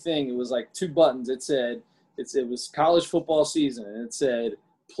funny thing. It was like 2 buttons. It was college football season, and it said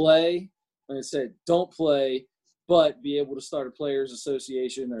play, and it said don't play, but be able to start a players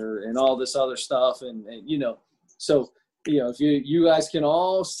association and all this other stuff. And so, if you guys can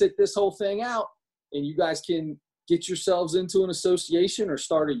all sit this whole thing out and you guys can get yourselves into an association or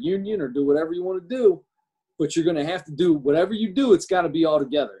start a union or do whatever you want to do, but you're going to have to do whatever you do. It's got to be all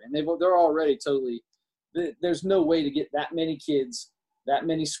together. And they're already totally, there's no way to get that many kids, that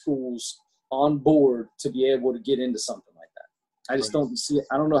many schools on board to be able to get into something like that. I just don't see it.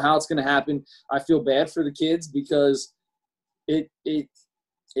 I don't know how it's going to happen. I feel bad for the kids because it's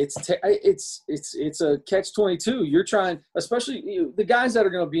a catch-22. You're trying, especially the guys that are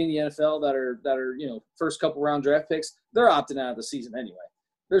going to be in the NFL that are first couple round draft picks. They're opting out of the season anyway.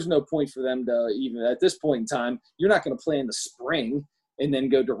 There's no point for them to even at this point in time. You're not going to play in the spring and then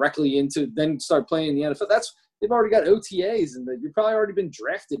go directly into then start playing in the NFL. They've already got OTAs and you've probably already been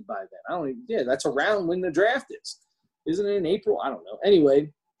drafted by then. That's around when the draft is. Isn't it in April? I don't know.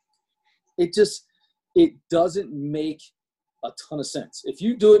 Anyway, it doesn't make a ton of sense. If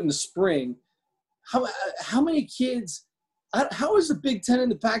you do it in the spring, how many kids – how is the Big Ten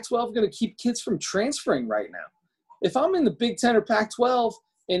and the Pac-12 going to keep kids from transferring right now? If I'm in the Big Ten or Pac-12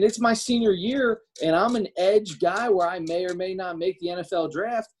 and it's my senior year and I'm an edge guy where I may or may not make the NFL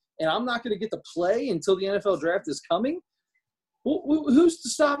draft and I'm not going to get to play until the NFL draft is coming, who's to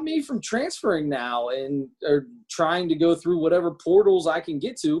stop me from transferring now or trying to go through whatever portals I can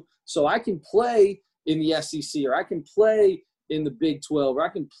get to so I can play in the SEC or I can play in the Big 12 or I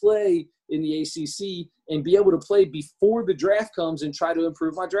can play in the ACC and be able to play before the draft comes and try to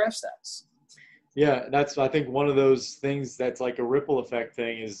improve my draft status? Yeah, that's, I think, one of those things that's like a ripple effect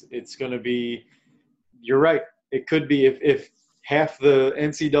thing is it's going to be – you're right. It could be if half the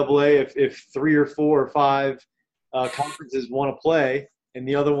NCAA, if 3 or 4 or 5 conferences want to play and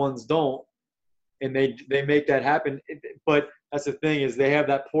the other ones don't, and they make that happen. But that's the thing is they have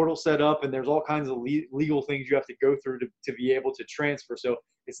that portal set up and there's all kinds of legal things you have to go through to be able to transfer. So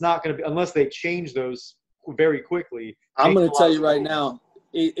it's not going to be – unless they change those very quickly. I'm going to tell you right now,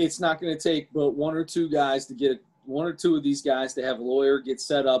 it's not going to take but 1 or 2 guys to get 1 or 2 of these guys to have a lawyer get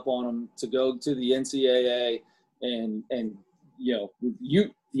set up on them to go to the NCAA and the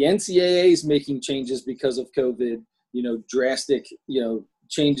NCAA is making changes because of COVID, drastic,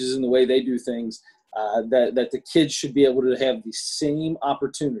 changes in the way they do things, that the kids should be able to have the same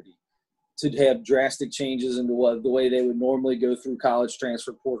opportunity to have drastic changes into the way they would normally go through college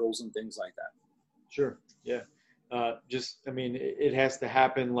transfer portals and things like that. Sure. Yeah. It has to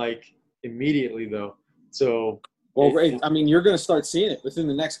happen like immediately though. So, you're going to start seeing it within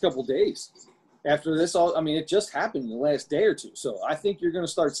the next couple of days after this. It just happened in the last day or two. So I think you're going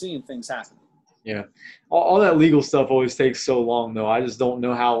to start seeing things happen. Yeah. All that legal stuff always takes so long, though. I just don't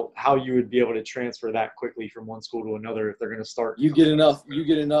know how you would be able to transfer that quickly from one school to another if they're going to start. You get enough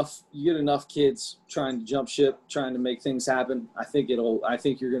kids trying to jump ship, trying to make things happen. I think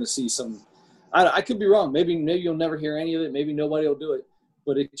you're going to see some. I could be wrong. Maybe you'll never hear any of it. Maybe nobody will do it.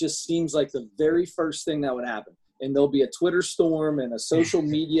 But it just seems like the very first thing that would happen. And there'll be a Twitter storm and a social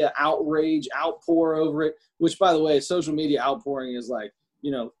media outrage, outpour over it, which, by the way, social media outpouring is like,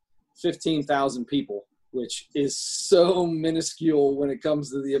 15,000 people, which is so minuscule when it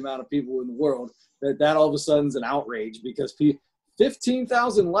comes to the amount of people in the world that all of a sudden is an outrage because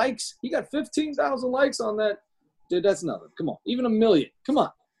 15,000 likes. He got 15,000 likes on that. Dude, that's nothing. Come on. Even 1 million. Come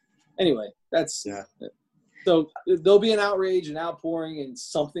on. Anyway, that's yeah. So there'll be an outrage, an outpouring, and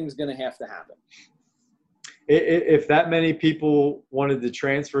something's going to have to happen. If that many people wanted to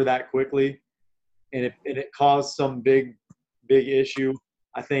transfer that quickly and it caused some big issue,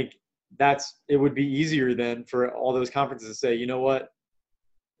 I think it would be easier then for all those conferences to say, you know what,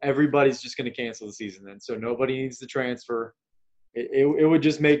 everybody's just going to cancel the season then. So nobody needs to transfer. It would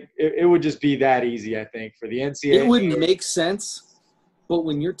just be that easy, I think, for the NCAA. It wouldn't make sense. But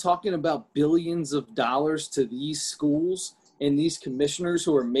when you're talking about billions of dollars to these schools and these commissioners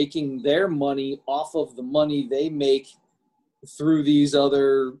who are making their money off of the money they make through these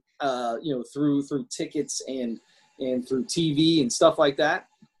other, through tickets and through TV and stuff like that,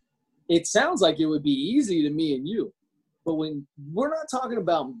 it sounds like it would be easy to me and you. But when we're not talking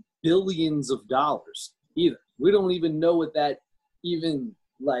about billions of dollars either, we don't even know what that even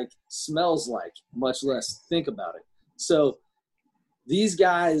smells like, much less think about it. So these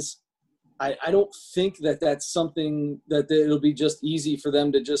guys, I don't think that's something that it'll be just easy for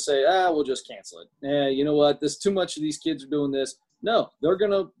them to just say, we'll just cancel it. You know what? There's too much of these kids are doing this. No,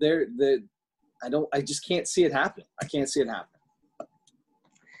 I just can't see it happen. I can't see it happen.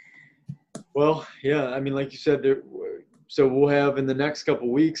 Well, yeah, I mean, like you said, so we'll have in the next couple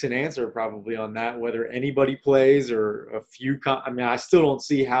of weeks an answer probably on that, whether anybody plays or a few. I still don't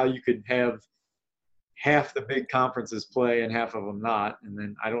see how you could have half the big conferences play and half of them not, and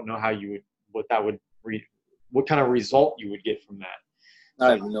then I don't know how you would what kind of result you would get from that.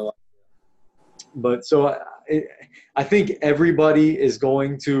 I have no idea. But so I think everybody is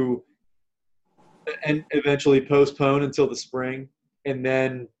going to and eventually postpone until the spring, and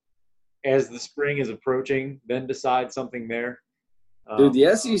then as the spring is approaching, then decide something there. Dude,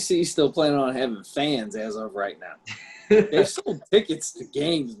 the SEC still planning on having fans as of right now. They've sold tickets to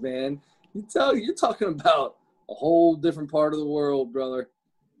games, man. You're talking about a whole different part of the world, brother.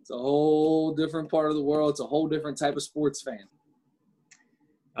 It's a whole different part of the world. It's a whole different type of sports fan.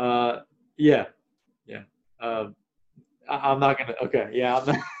 Yeah. I'm not gonna. Okay, yeah. I'm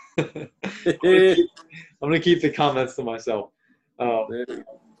not. I'm gonna keep the comments to myself.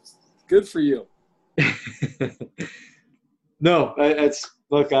 Good for you. No,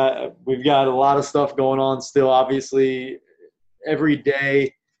 we've got a lot of stuff going on still. Obviously, every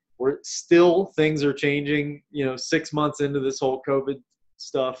day things are changing. 6 months into this whole COVID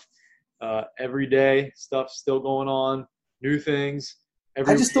stuff, every day stuff's still going on. New things.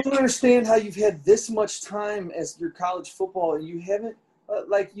 I just don't understand how you've had this much time as your college football and you haven't.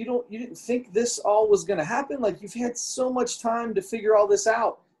 You didn't think this all was going to happen. You've had so much time to figure all this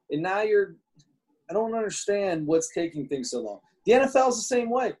out. And now I don't understand what's taking things so long. The NFL is the same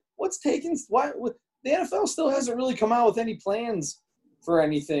way. The NFL still hasn't really come out with any plans for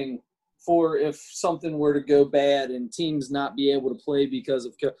anything for if something were to go bad and teams not be able to play because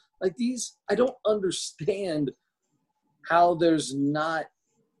of these. I don't understand how there's not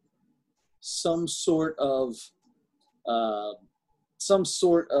some sort of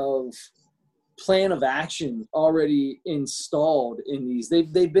plan of action already installed in these.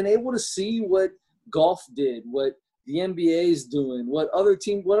 They've been able to see what golf did, what the NBA is doing, what other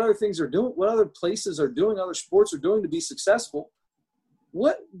things are doing, what other places are doing, other sports are doing to be successful.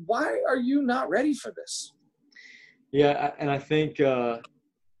 Why are you not ready for this? Yeah, and I think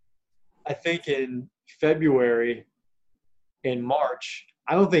in February, in March,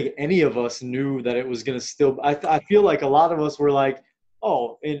 I don't think any of us knew that it was going to still. I feel like a lot of us were like,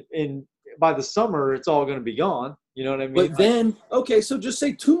 oh, by the summer, it's all going to be gone. You know what I mean? But then, okay, so just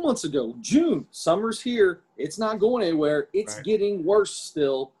say 2 months ago, June, summer's here. It's not going anywhere. It's right. Getting worse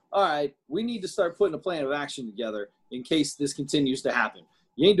still. All right, we need to start putting a plan of action together in case this continues to happen.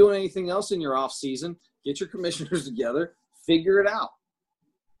 You ain't doing anything else in your off season. Get your commissioners together. Figure it out.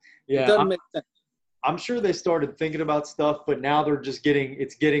 Yeah, it doesn't make sense. I'm sure they started thinking about stuff, but now they're just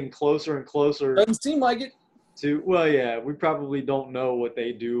getting closer and closer. Doesn't seem like it. We probably don't know what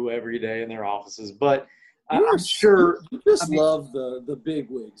they do every day in their offices, but I'm sure. You just love the big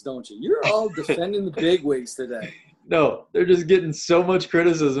wigs, don't you? You're all defending the big wigs today. No, they're just getting so much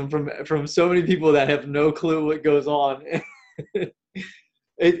criticism from so many people that have no clue what goes on. I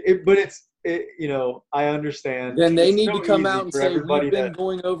understand. Then they It's need so to come easy out and for say everybody we've been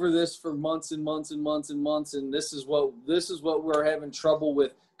going over this for months and months and months and months, and this is what we're having trouble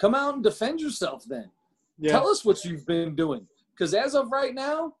with. Come out and defend yourself then. Yeah. Tell us what you've been doing. Because as of right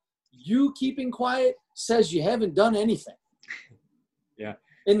now, you keeping quiet says you haven't done anything. Yeah.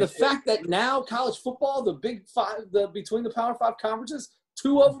 And the fact that now college football, the Big Five, between the Power Five conferences,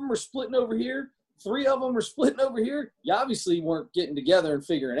 2 of them are splitting over here, 3 of them are splitting over here. You obviously weren't getting together and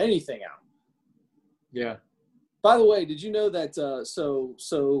figuring anything out. Yeah. By the way, did you know that so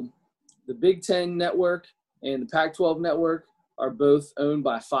the Big Ten Network and the Pac-12 Network are both owned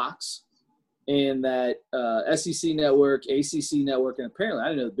by Fox, and that SEC Network, ACC Network, and apparently, I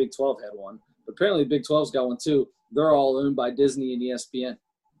didn't know the Big 12 had one, but apparently the Big 12's got one too. They're all owned by Disney and ESPN.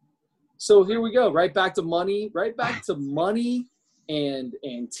 So here we go, right back to money and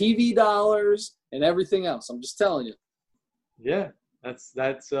TV dollars and everything else. I'm just telling you. Yeah,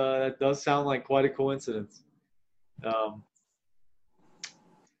 that does sound like quite a coincidence.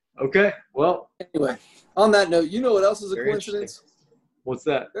 Okay, well. Anyway, on that note, you know what else is a Very coincidence? What's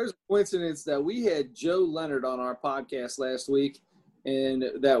that? There's a coincidence that we had Joe Leonard on our podcast last week, and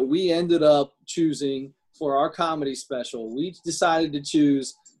that we ended up choosing for our comedy special. We decided to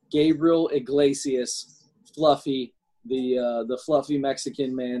choose Gabriel Iglesias, Fluffy, the fluffy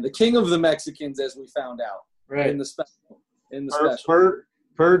Mexican man, the king of the Mexicans, as we found out in the special.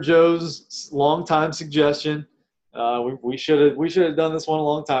 Per Joe's longtime suggestion, we should have done this one a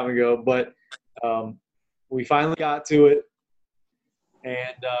long time ago, but we finally got to it,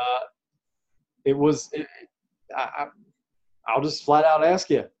 and I'll just flat out ask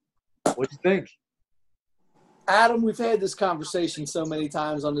you, what do you think? Adam, we've had this conversation so many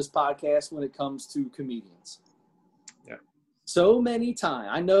times on this podcast when it comes to comedians. Yeah. So many times.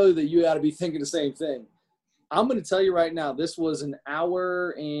 I know that you got to be thinking the same thing. I'm going to tell you right now, this was an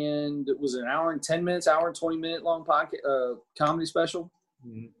hour and 10 minutes, hour and 20 minute long podcast, comedy special.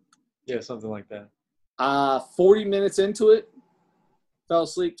 Mm-hmm. Yeah, something like that. 40 minutes into it, fell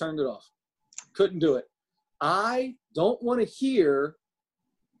asleep, turned it off. Couldn't do it. I don't want to hear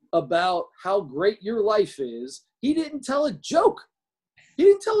about how great your life is. He didn't tell a joke. He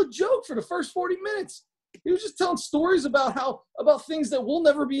didn't tell a joke for the first 40 minutes. He was just telling stories about things that we'll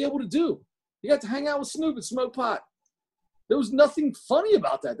never be able to do. You got to hang out with Snoop and smoke pot. There was nothing funny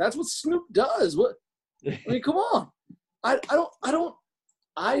about that. That's what Snoop does. Come on.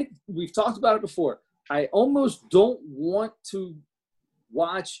 We've talked about it before. I almost don't want to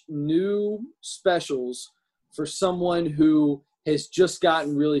watch new specials for someone who has just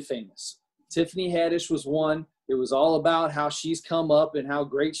gotten really famous. Tiffany Haddish was one. It was all about how she's come up and how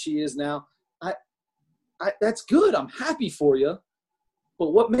great she is now. That's good. I'm happy for you.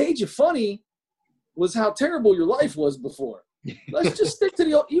 But what made you funny was how terrible your life was before. Let's just stick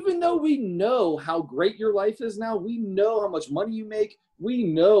to even though we know how great your life is now, we know how much money you make, we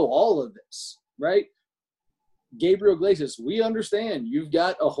know all of this, right? Gabriel Iglesias, we understand you've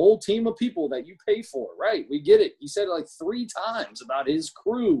got a whole team of people that you pay for, right? We get it. He said it like 3 times about his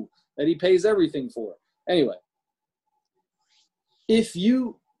crew that he pays everything for. Anyway,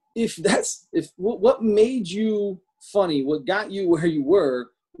 what made you funny, what got you where you were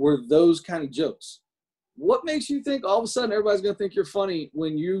those kind of jokes. What makes you think all of a sudden everybody's going to think you're funny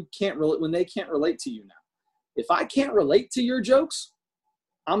when when they can't relate to you now? If I can't relate to your jokes,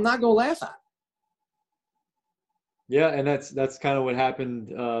 I'm not going to laugh at it. Yeah, and that's kind of what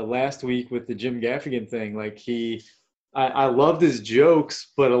happened last week with the Jim Gaffigan thing. Like I loved his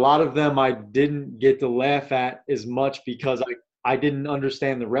jokes, but a lot of them I didn't get to laugh at as much because I didn't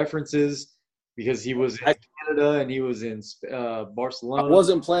understand the references because he was in Canada and he was in Barcelona. I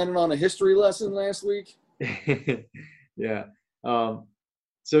wasn't planning on a history lesson last week. Yeah.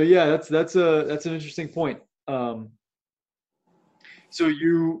 So yeah, that's an interesting point. So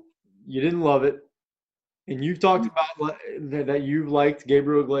you didn't love it. And you've talked about that you liked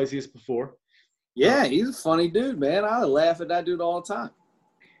Gabriel Iglesias before. Yeah, he's a funny dude, man. I laugh at that dude all the time.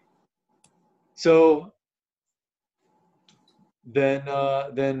 So then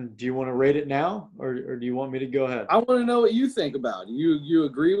do you want to rate it now, or do you want me to go ahead? I want to know what you think about it. You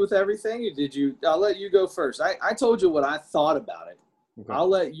agree with everything? I'll let you go first. I told you what I thought about it. Okay. I'll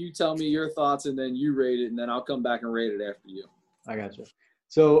let you tell me your thoughts, and then you rate it, and then I'll come back and rate it after you. I got you.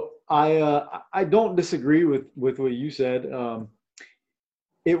 So I don't disagree with what you said.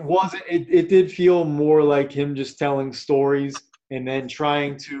 It did feel more like him just telling stories and then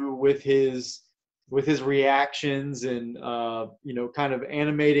trying to, with his with his reactions and kind of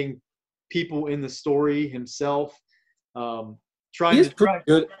animating people in the story himself. He's pretty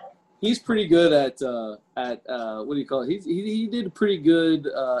good. He's pretty good at what do you call it? He did pretty good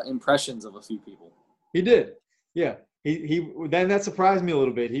impressions of a few people. He did, yeah. He then that surprised me a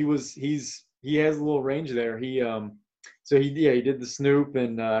little bit. He has a little range there. He did the Snoop,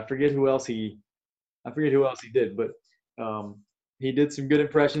 and I forget who else he did, but he did some good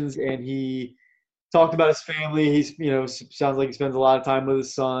impressions, and he talked about his family. He's sounds like he spends a lot of time with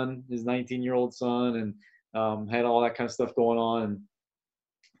his son, his 19-year-old son, and had all that kind of stuff going on. And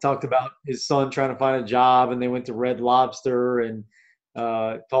talked about his son trying to find a job, and they went to Red Lobster, and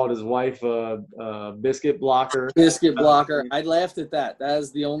called his wife a biscuit blocker. Biscuit blocker. I laughed at that. That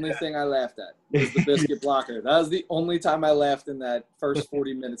is the only thing I laughed at, was the biscuit blocker. That was the only time I laughed in that first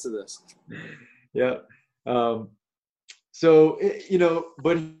 40 minutes of this. Yeah. So,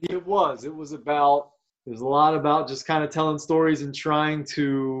 but it was a lot about just kind of telling stories and trying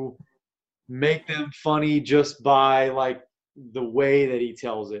to make them funny just by like the way that he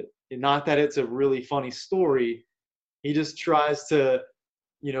tells it. And not that it's a really funny story. He just tries to,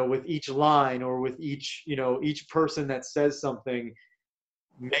 with each line or with each person that says something,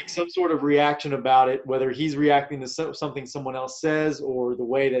 make some sort of reaction about it, whether he's reacting to something someone else says or the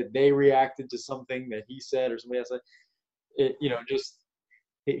way that they reacted to something that he said or somebody else said.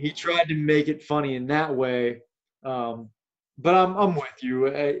 He tried to make it funny in that way. But I'm with you.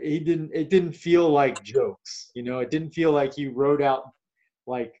 It didn't feel like jokes. It didn't feel like he wrote out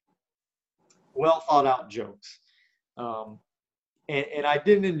like well thought out jokes. And I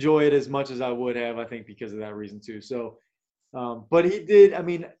didn't enjoy it as much as I would have, I think, because of that reason too. So, but he did. I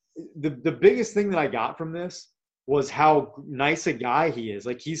mean, the biggest thing that I got from this was how nice a guy he is.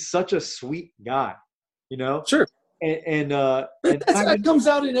 Like, he's such a sweet guy, Sure. And that comes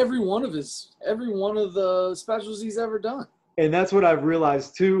out in every one of the specials he's ever done. And that's what I've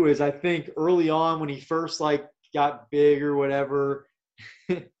realized too, is I think early on when he first got big or whatever,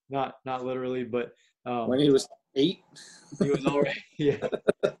 not literally, but when he was 8, he was already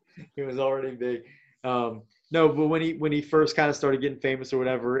he was already big. No, but when he first kind of started getting famous or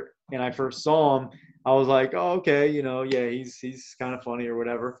whatever, and I first saw him, I was like, oh, okay, he's kind of funny or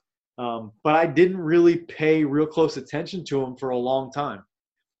whatever. But I didn't really pay real close attention to him for a long time.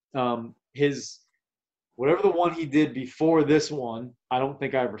 Whatever the one he did before this one, I don't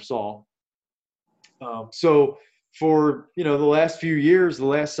think I ever saw. So for, the last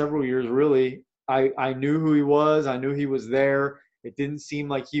several years, really, I knew who he was. I knew he was there. It didn't seem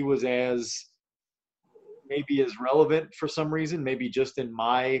like he was as relevant for some reason. Maybe just in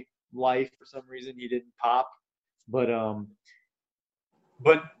my life for some reason he didn't pop. But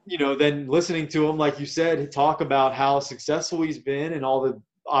then listening to him, like you said, talk about how successful he's been and all the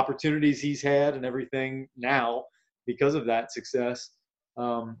opportunities he's had and everything now because of that success,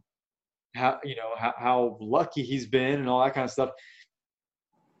 how lucky he's been and all that kind of stuff.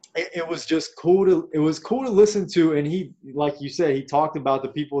 It was just cool to listen to. And he, like you said, he talked about the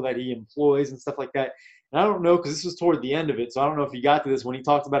people that he employs and stuff like that. And I don't know, because this was toward the end of it, so I don't know if you got to this when he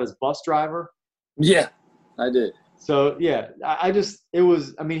talked about his bus driver. Yeah, I did. So yeah,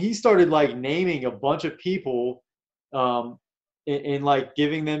 he started naming a bunch of people, and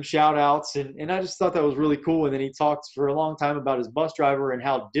giving them shout outs. And I just thought that was really cool. And then he talked for a long time about his bus driver and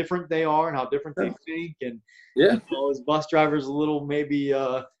how different they are and how different they think. And his bus driver's a little maybe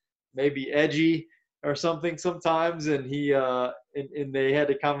edgy or something sometimes. And he, and they had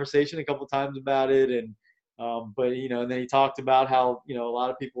a conversation a couple times about it. And, and then he talked about how, a lot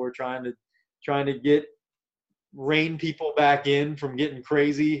of people were trying to rein people back in from getting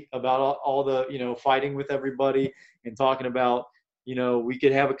crazy about all the, fighting with everybody, and talking about, we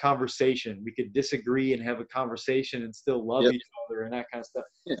could have a conversation. We could disagree and have a conversation and still love each other and that kind of stuff.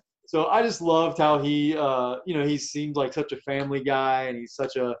 Yeah. So I just loved how he, he seemed like such a family guy, and he's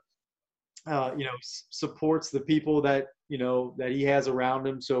such a, supports the people that, that he has around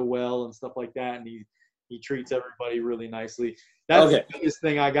him so well and stuff like that. And he treats everybody really nicely. That's the biggest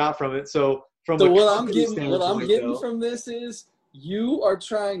thing I got from it. So what I'm getting from this is you are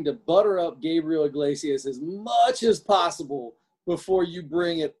trying to butter up Gabriel Iglesias as much as possible before you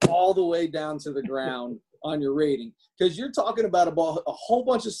bring it all the way down to the ground on your rating, because you're talking about a whole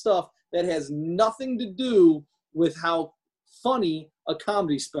bunch of stuff that has nothing to do with how funny a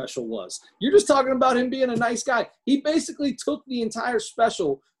comedy special was. You're just talking about him being a nice guy. He basically took the entire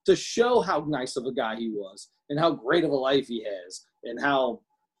special to show how nice of a guy he was and how great of a life he has and how,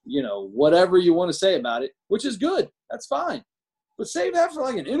 whatever you want to say about it, which is good. That's fine. But save that for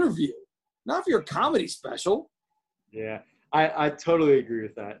an interview, not for your comedy special. Yeah, I totally agree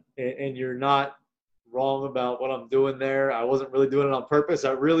with that. And you're not wrong about what I'm doing there. I wasn't really doing it on purpose.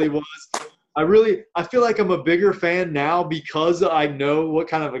 I feel like I'm a bigger fan now because I know what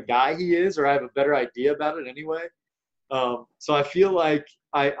kind of a guy he is, or I have a better idea about it anyway. So I feel like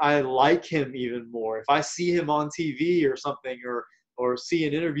I like him even more. If I see him on TV or something, or see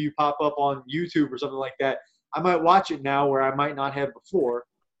an interview pop up on YouTube or something like that, I might watch it now where I might not have before,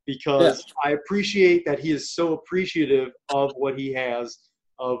 because I appreciate that he is so appreciative of what he has.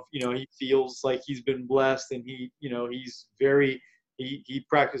 He feels like he's been blessed, and he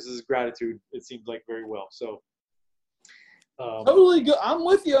practices gratitude, it seems like, very well. So totally good. I'm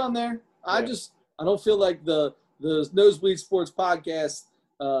with you on there. I don't feel like the Nosebleed Sports Podcast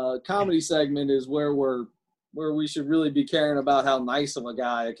comedy segment is where we should really be caring about how nice of a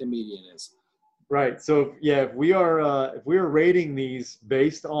guy a comedian is. Right. So if we are rating these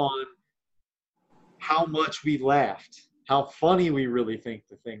based on how much we laughed, how funny we really think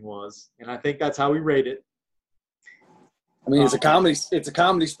the thing was, and I think that's how we rate it. I mean, it's a comedy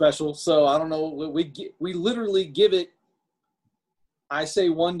special, so I don't know. We literally give it. I say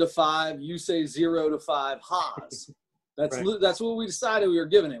 1 to 5. You say 0 to 5 ha's. That's what we decided we were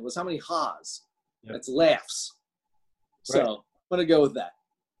giving it, was how many ha's. Yep. That's laughs. So I'm gonna go with that.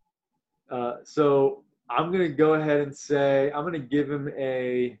 So I'm gonna go ahead and say I'm gonna give him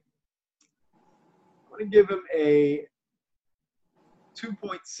a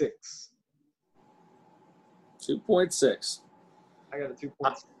 2.6. 2.6. I got a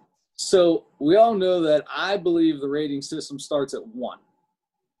 2.6. So we all know that I believe the rating system starts at 1.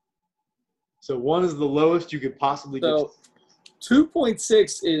 So 1 is the lowest you could possibly get. So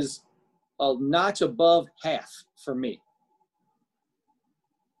 2.6 is a notch above half for me.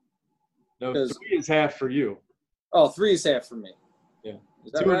 No, 3 is half for you. Oh, 3 is half for me. Yeah.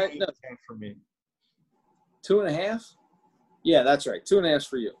 Is that right? No. Is half for me. 2.5? Yeah, that's right. 2.5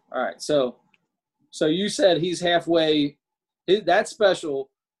 for you. All right. So you said he's halfway. That special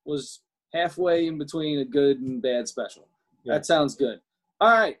was halfway in between a good and bad special. Yeah. That sounds good.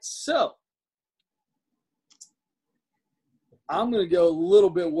 All right. So I'm going to go a little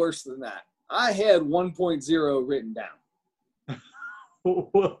bit worse than that. I had 1.0 written down.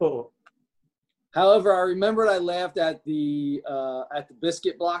 Whoa. However, I remembered I laughed at the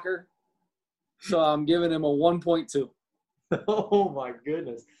biscuit blocker, so I'm giving him a 1.2. Oh my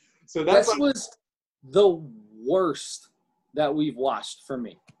goodness! So that was the worst that we've watched for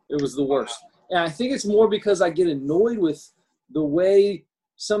me. It was the worst, and I think it's more because I get annoyed with the way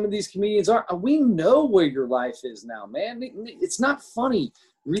some of these comedians are. We know where your life is now, man. It's not funny.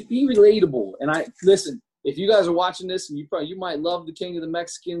 Be relatable. And listen. If you guys are watching this, and you might love the King of the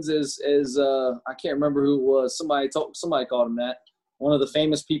Mexicans as I can't remember who it was. Somebody called him that. One of the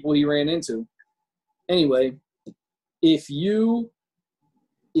famous people he ran into. Anyway, if you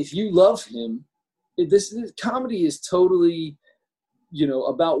love him, this comedy is totally,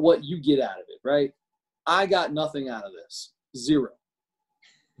 about what you get out of it, right? I got nothing out of this. 0.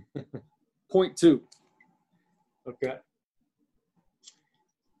 0.2. Okay.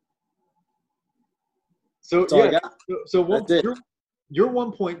 So your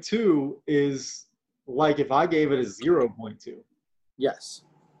 1.2 is like if I gave it a 0.2. Yes,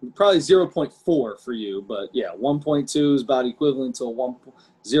 probably 0.4 for you, but yeah, 1.2 is about equivalent to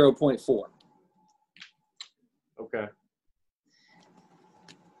 0.4. Okay,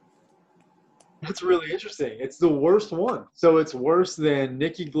 that's really interesting. It's the worst one, so it's worse than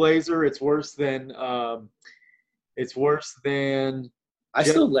Nikki Glazer. It's worse than. I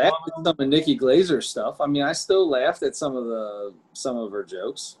still laughed at some of Nikki Glazer's stuff. I mean, I still laughed at some of her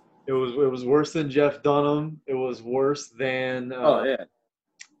jokes. It was worse than Jeff Dunham. It was worse than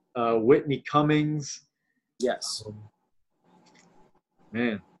Whitney Cummings. Yes.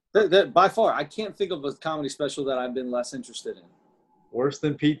 Man. That by far, I can't think of a comedy special that I've been less interested in. Worse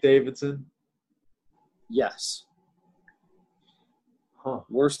than Pete Davidson. Yes. Huh.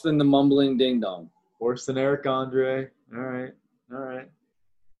 Worse than the mumbling ding dong. Worse than Eric Andre. All right.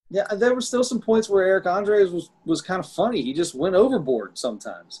 Yeah, there were still some points where Eric Andre was kind of funny. He just went overboard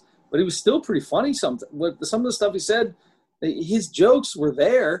sometimes, but he was still pretty funny sometimes. Some of the stuff he said, his jokes were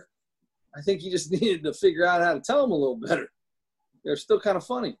there. I think he just needed to figure out how to tell them a little better. They're still kind of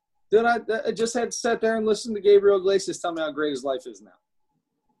funny. Then I just had to sit there and listen to Gabriel Iglesias tell me how great his life is now.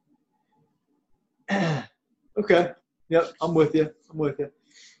 Okay. Yep, I'm with you.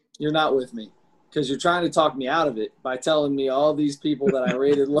 You're not with me. Because you're trying to talk me out of it by telling me all these people that I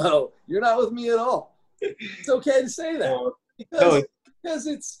rated low. You're not with me at all. It's okay to say that because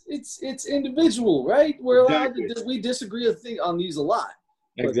it's individual, right? We're allowed to. We disagree on these a lot,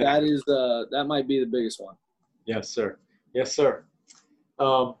 but that might be the biggest one. Yes, sir.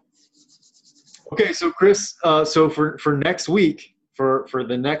 Okay, so Chris, so for next week, for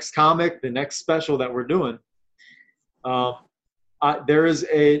the next comic, the next special that we're doing, um, there's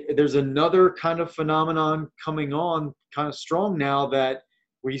another kind of phenomenon coming on, kind of strong now that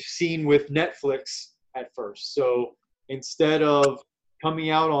we've seen with Netflix at first. So instead of coming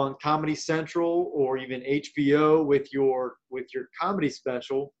out on Comedy Central or even HBO with your comedy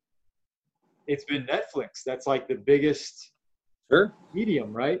special, it's been Netflix. That's like the biggest Sure.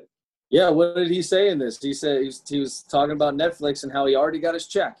 medium, right? Yeah, what did he say in this? He said he was talking about Netflix and how he already got his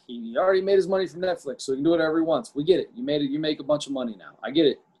check. He already made his money from Netflix, so he can do whatever he wants. We get it. You made it. You make a bunch of money now. I get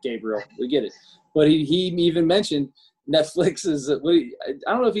it, Gabriel. We get it. But he even mentioned Netflix is. I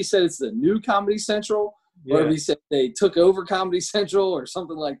don't know if he said it's the new Comedy Central, or if he said they took over Comedy Central or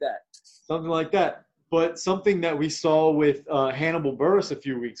something like that. Something like that. But something that we saw with Hannibal Buress a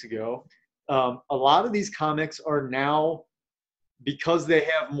few weeks ago, a lot of these comics are now, because they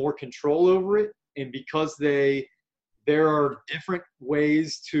have more control over it, and because there are different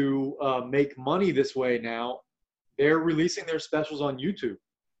ways to make money this way now, they're releasing their specials on YouTube.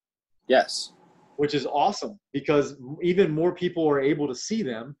 Yes. Which is awesome, because even more people are able to see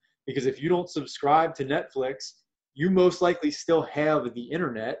them, because if you don't subscribe to Netflix, you most likely still have the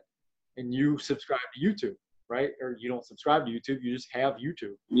internet and you subscribe to YouTube, right? Or you don't subscribe to YouTube, you just have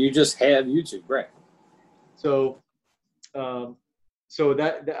YouTube. You just have YouTube, right? So so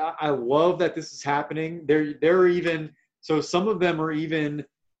that I love that this is happening. They're even, so some of them are even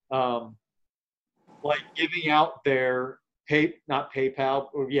like giving out their PayPal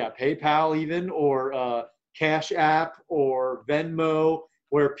even, or Cash App or Venmo,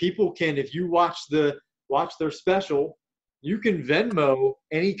 where people can, if you watch their special, you can Venmo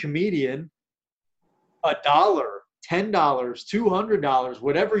any comedian $1, $10, $200,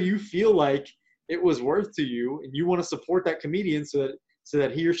 whatever you feel like it was worth to you, and you want to support that comedian so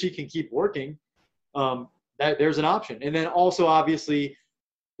that he or she can keep working. That there's an option. And then also, obviously,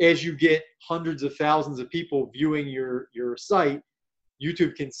 as you get hundreds of thousands of people viewing your site,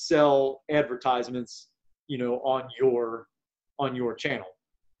 YouTube can sell advertisements, on your channel,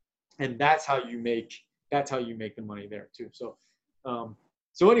 and that's how you make the money there too. So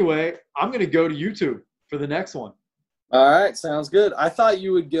anyway, I'm gonna go to YouTube for the next one. All right, sounds good. I thought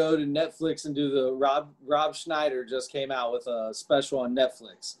you would go to Netflix and do the Rob Schneider just came out with a special on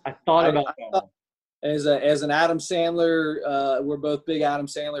Netflix. I thought about that one. As an Adam Sandler, we're both big Adam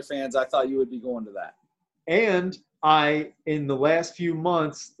Sandler fans. I thought you would be going to that. And in the last few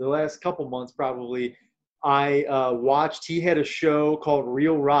months, the last couple months probably, I watched. He had a show called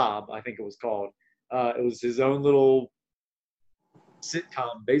Real Rob, I think it was called. It was his own little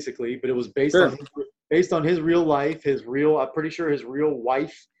sitcom, basically, but it was based on his real life. I'm pretty sure his real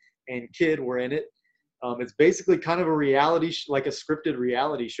wife and kid were in it. It's basically kind of a reality, like a scripted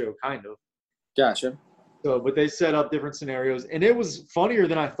reality show, kind of. Gotcha. So, but they set up different scenarios, and it was funnier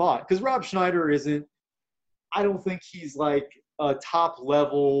than I thought, because Rob Schneider I don't think he's like a top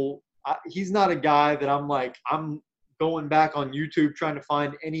level. He's not a guy that I'm going back on YouTube trying to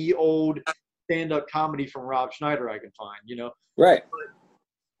find any old stand-up comedy from Rob Schneider I can find, Right. But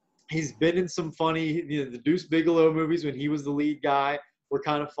he's been in some funny, the Deuce Bigalow movies when he was the lead guy were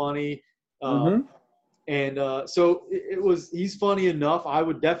kind of funny. And so he's funny enough. I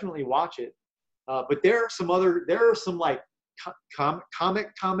would definitely watch it. But there are some like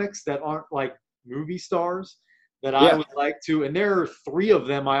comics that aren't like movie stars that I would like to, and there are 3 of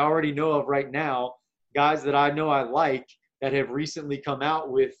them I already know of right now, guys that I know I like that have recently come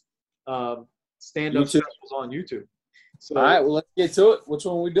out with stand-up specials on YouTube. So, all right, well, let's get to it. Which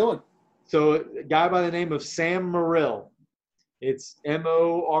one are we doing? So a guy by the name of Sam Morril. It's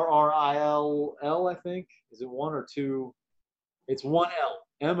Morrill, I think. Is it 1 or 2? It's 1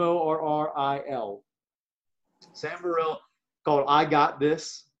 L. Morril. Sam Morril, called I Got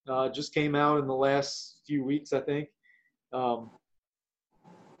This. Just came out in the last few weeks, I think.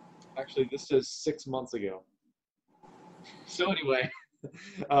 Actually, this is 6 months ago. So anyway.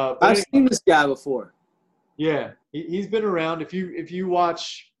 I've seen this guy before. Yeah, he's been around. If you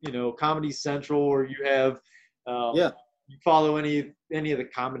watch, Comedy Central, or you have, you follow any of the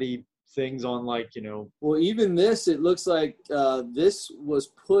comedy things on, Well, even this, it looks like this was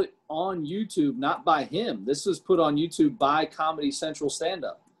put on YouTube, not by him. This was put on YouTube by Comedy Central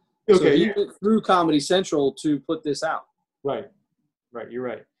stand-up. Okay, so he went through Comedy Central to put this out. Right, you're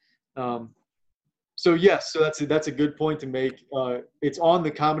right. So yes, so that's a good point to make. It's on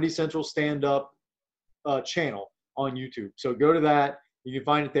the Comedy Central stand-up channel on YouTube. So go to that. You can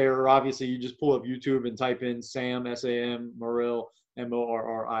find it there. Or obviously, you just pull up YouTube and type in Sam, S-A-M, Morril,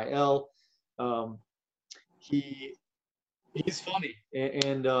 Morril. He's funny,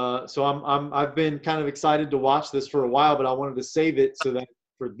 and so I've been kind of excited to watch this for a while, but I wanted to save it so that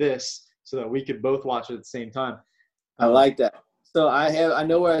we could both watch it at the same time. I like that. So I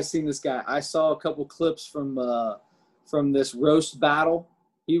know where I've seen this guy. I saw a couple clips from this roast battle.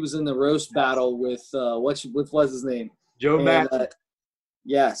 He was in the roast battle with what's his name? Joe Matt.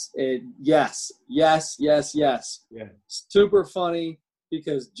 Yes. Yeah. Super funny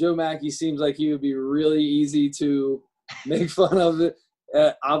because Joe Mackey seems like he would be really easy to make fun of it.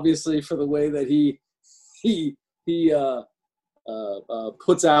 Obviously, for the way that he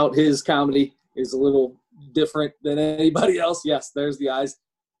puts out his comedy is a little different than anybody else. Yes, there's the eyes.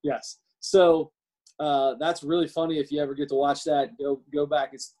 Yes. So that's really funny. If you ever get to watch that, go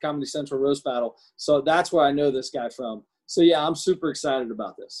back. It's Comedy Central Roast Battle. So that's where I know this guy from. So, yeah, I'm super excited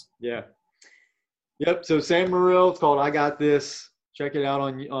about this. Yeah. Yep. So Sam Morril, it's called I Got This. Check it out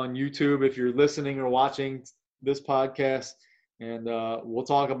on YouTube if you're listening or watching this podcast. And we'll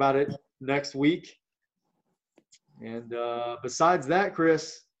talk about it next week. And besides that,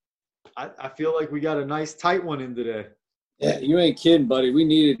 Chris, I feel like we got a nice tight one in today. Yeah, you ain't kidding, buddy. We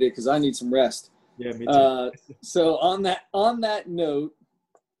needed it because I need some rest. Yeah, me too. So on that note,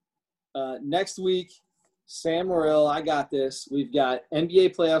 next week, Sam Morril, I got this. We've got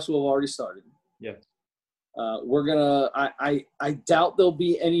NBA playoffs who have already started. Yeah. We're gonna. I doubt there'll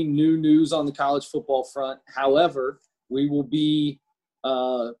be any new news on the college football front. However, we will be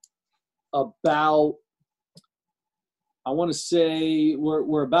about. I want to say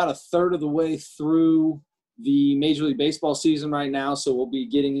we're about a third of the way through the Major League Baseball season right now, so we'll be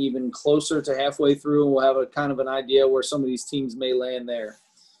getting even closer to halfway through, and we'll have a kind of an idea where some of these teams may land there.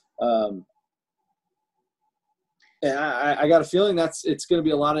 And I got a feeling it's going to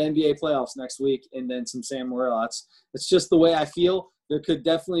be a lot of NBA playoffs next week, and then some Sam Morril. It's just the way I feel. There could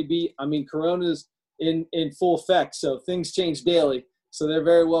definitely be. I mean, Corona's in full effect, so things change daily. So there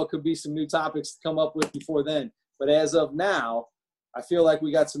very well could be some new topics to come up with before then. But as of now, I feel like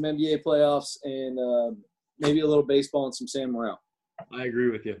we got some NBA playoffs and maybe a little baseball and some Sam Morril. I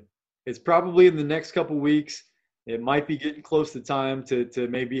agree with you. It's probably in the next couple weeks. It might be getting close to time to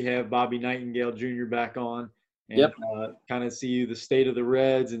maybe have Bobby Nightingale Jr. back on and kind of see the state of the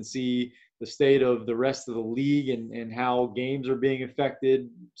Reds and see the state of the rest of the league and how games are being affected.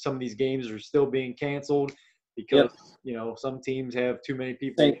 Some of these games are still being canceled because, some teams have too many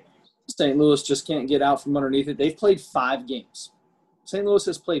people. St. Louis just can't get out from underneath it. They've played 5 games. St. Louis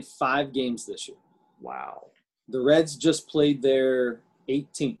has played 5 games this year. Wow. The Reds just played their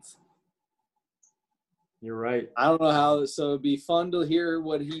 18th. You're right. I don't know how. So it'd be fun to hear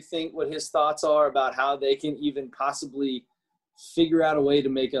what his thoughts are about how they can even possibly figure out a way to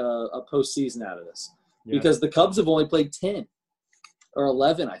make a postseason out of this. Yeah. Because the Cubs have only played 10 or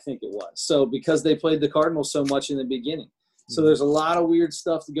 11, I think it was. So because they played the Cardinals so much in the beginning. So there's a lot of weird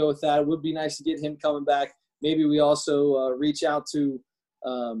stuff to go with that. It would be nice to get him coming back. Maybe we also reach out to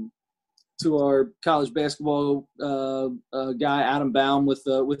our college basketball guy, Adam Baum, with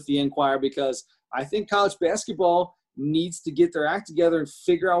the Enquirer, because I think college basketball needs to get their act together and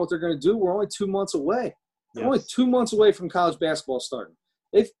figure out what they're going to do. We're only 2 months away. We're only 2 months away from college basketball starting.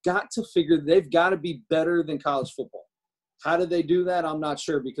 They've got to be better than college football. How do they do that? I'm not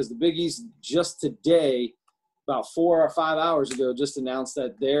sure, because the Big East just today, about 4 or 5 hours ago, just announced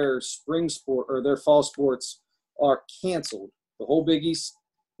that their spring sport or their fall sports are canceled. The whole Big East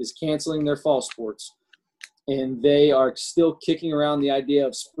is canceling their fall sports. And they are still kicking around the idea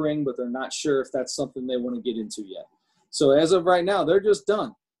of spring, but they're not sure if that's something they want to get into yet. So as of right now, they're just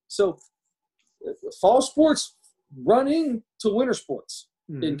done. So fall sports run into winter sports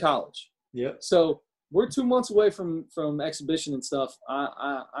in college. Yeah. So we're 2 months away from exhibition and stuff.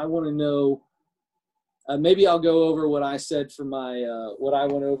 I want to know. Maybe I'll go over what I said for my what I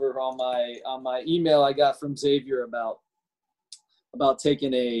went over on my email I got from Xavier about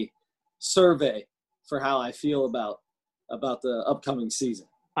taking a survey for how I feel about the upcoming season.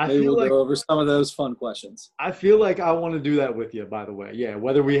 Maybe we'll go over some of those fun questions. I feel like I want to do that with you, by the way. Yeah,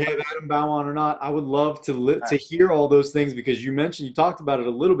 whether we have Adam Baum on or not, I would love to hear all those things, because you talked about it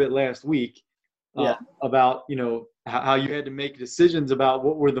a little bit last week about, how you had to make decisions about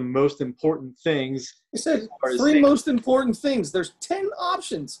what were the most important things. I said 3 most important things. There's 10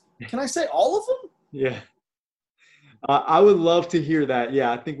 options. Can I say all of them? Yeah. I would love to hear that.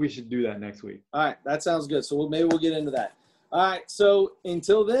 Yeah, I think we should do that next week. All right, that sounds good. So maybe we'll get into that. All right, so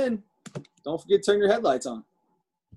until then, don't forget to turn your headlights on.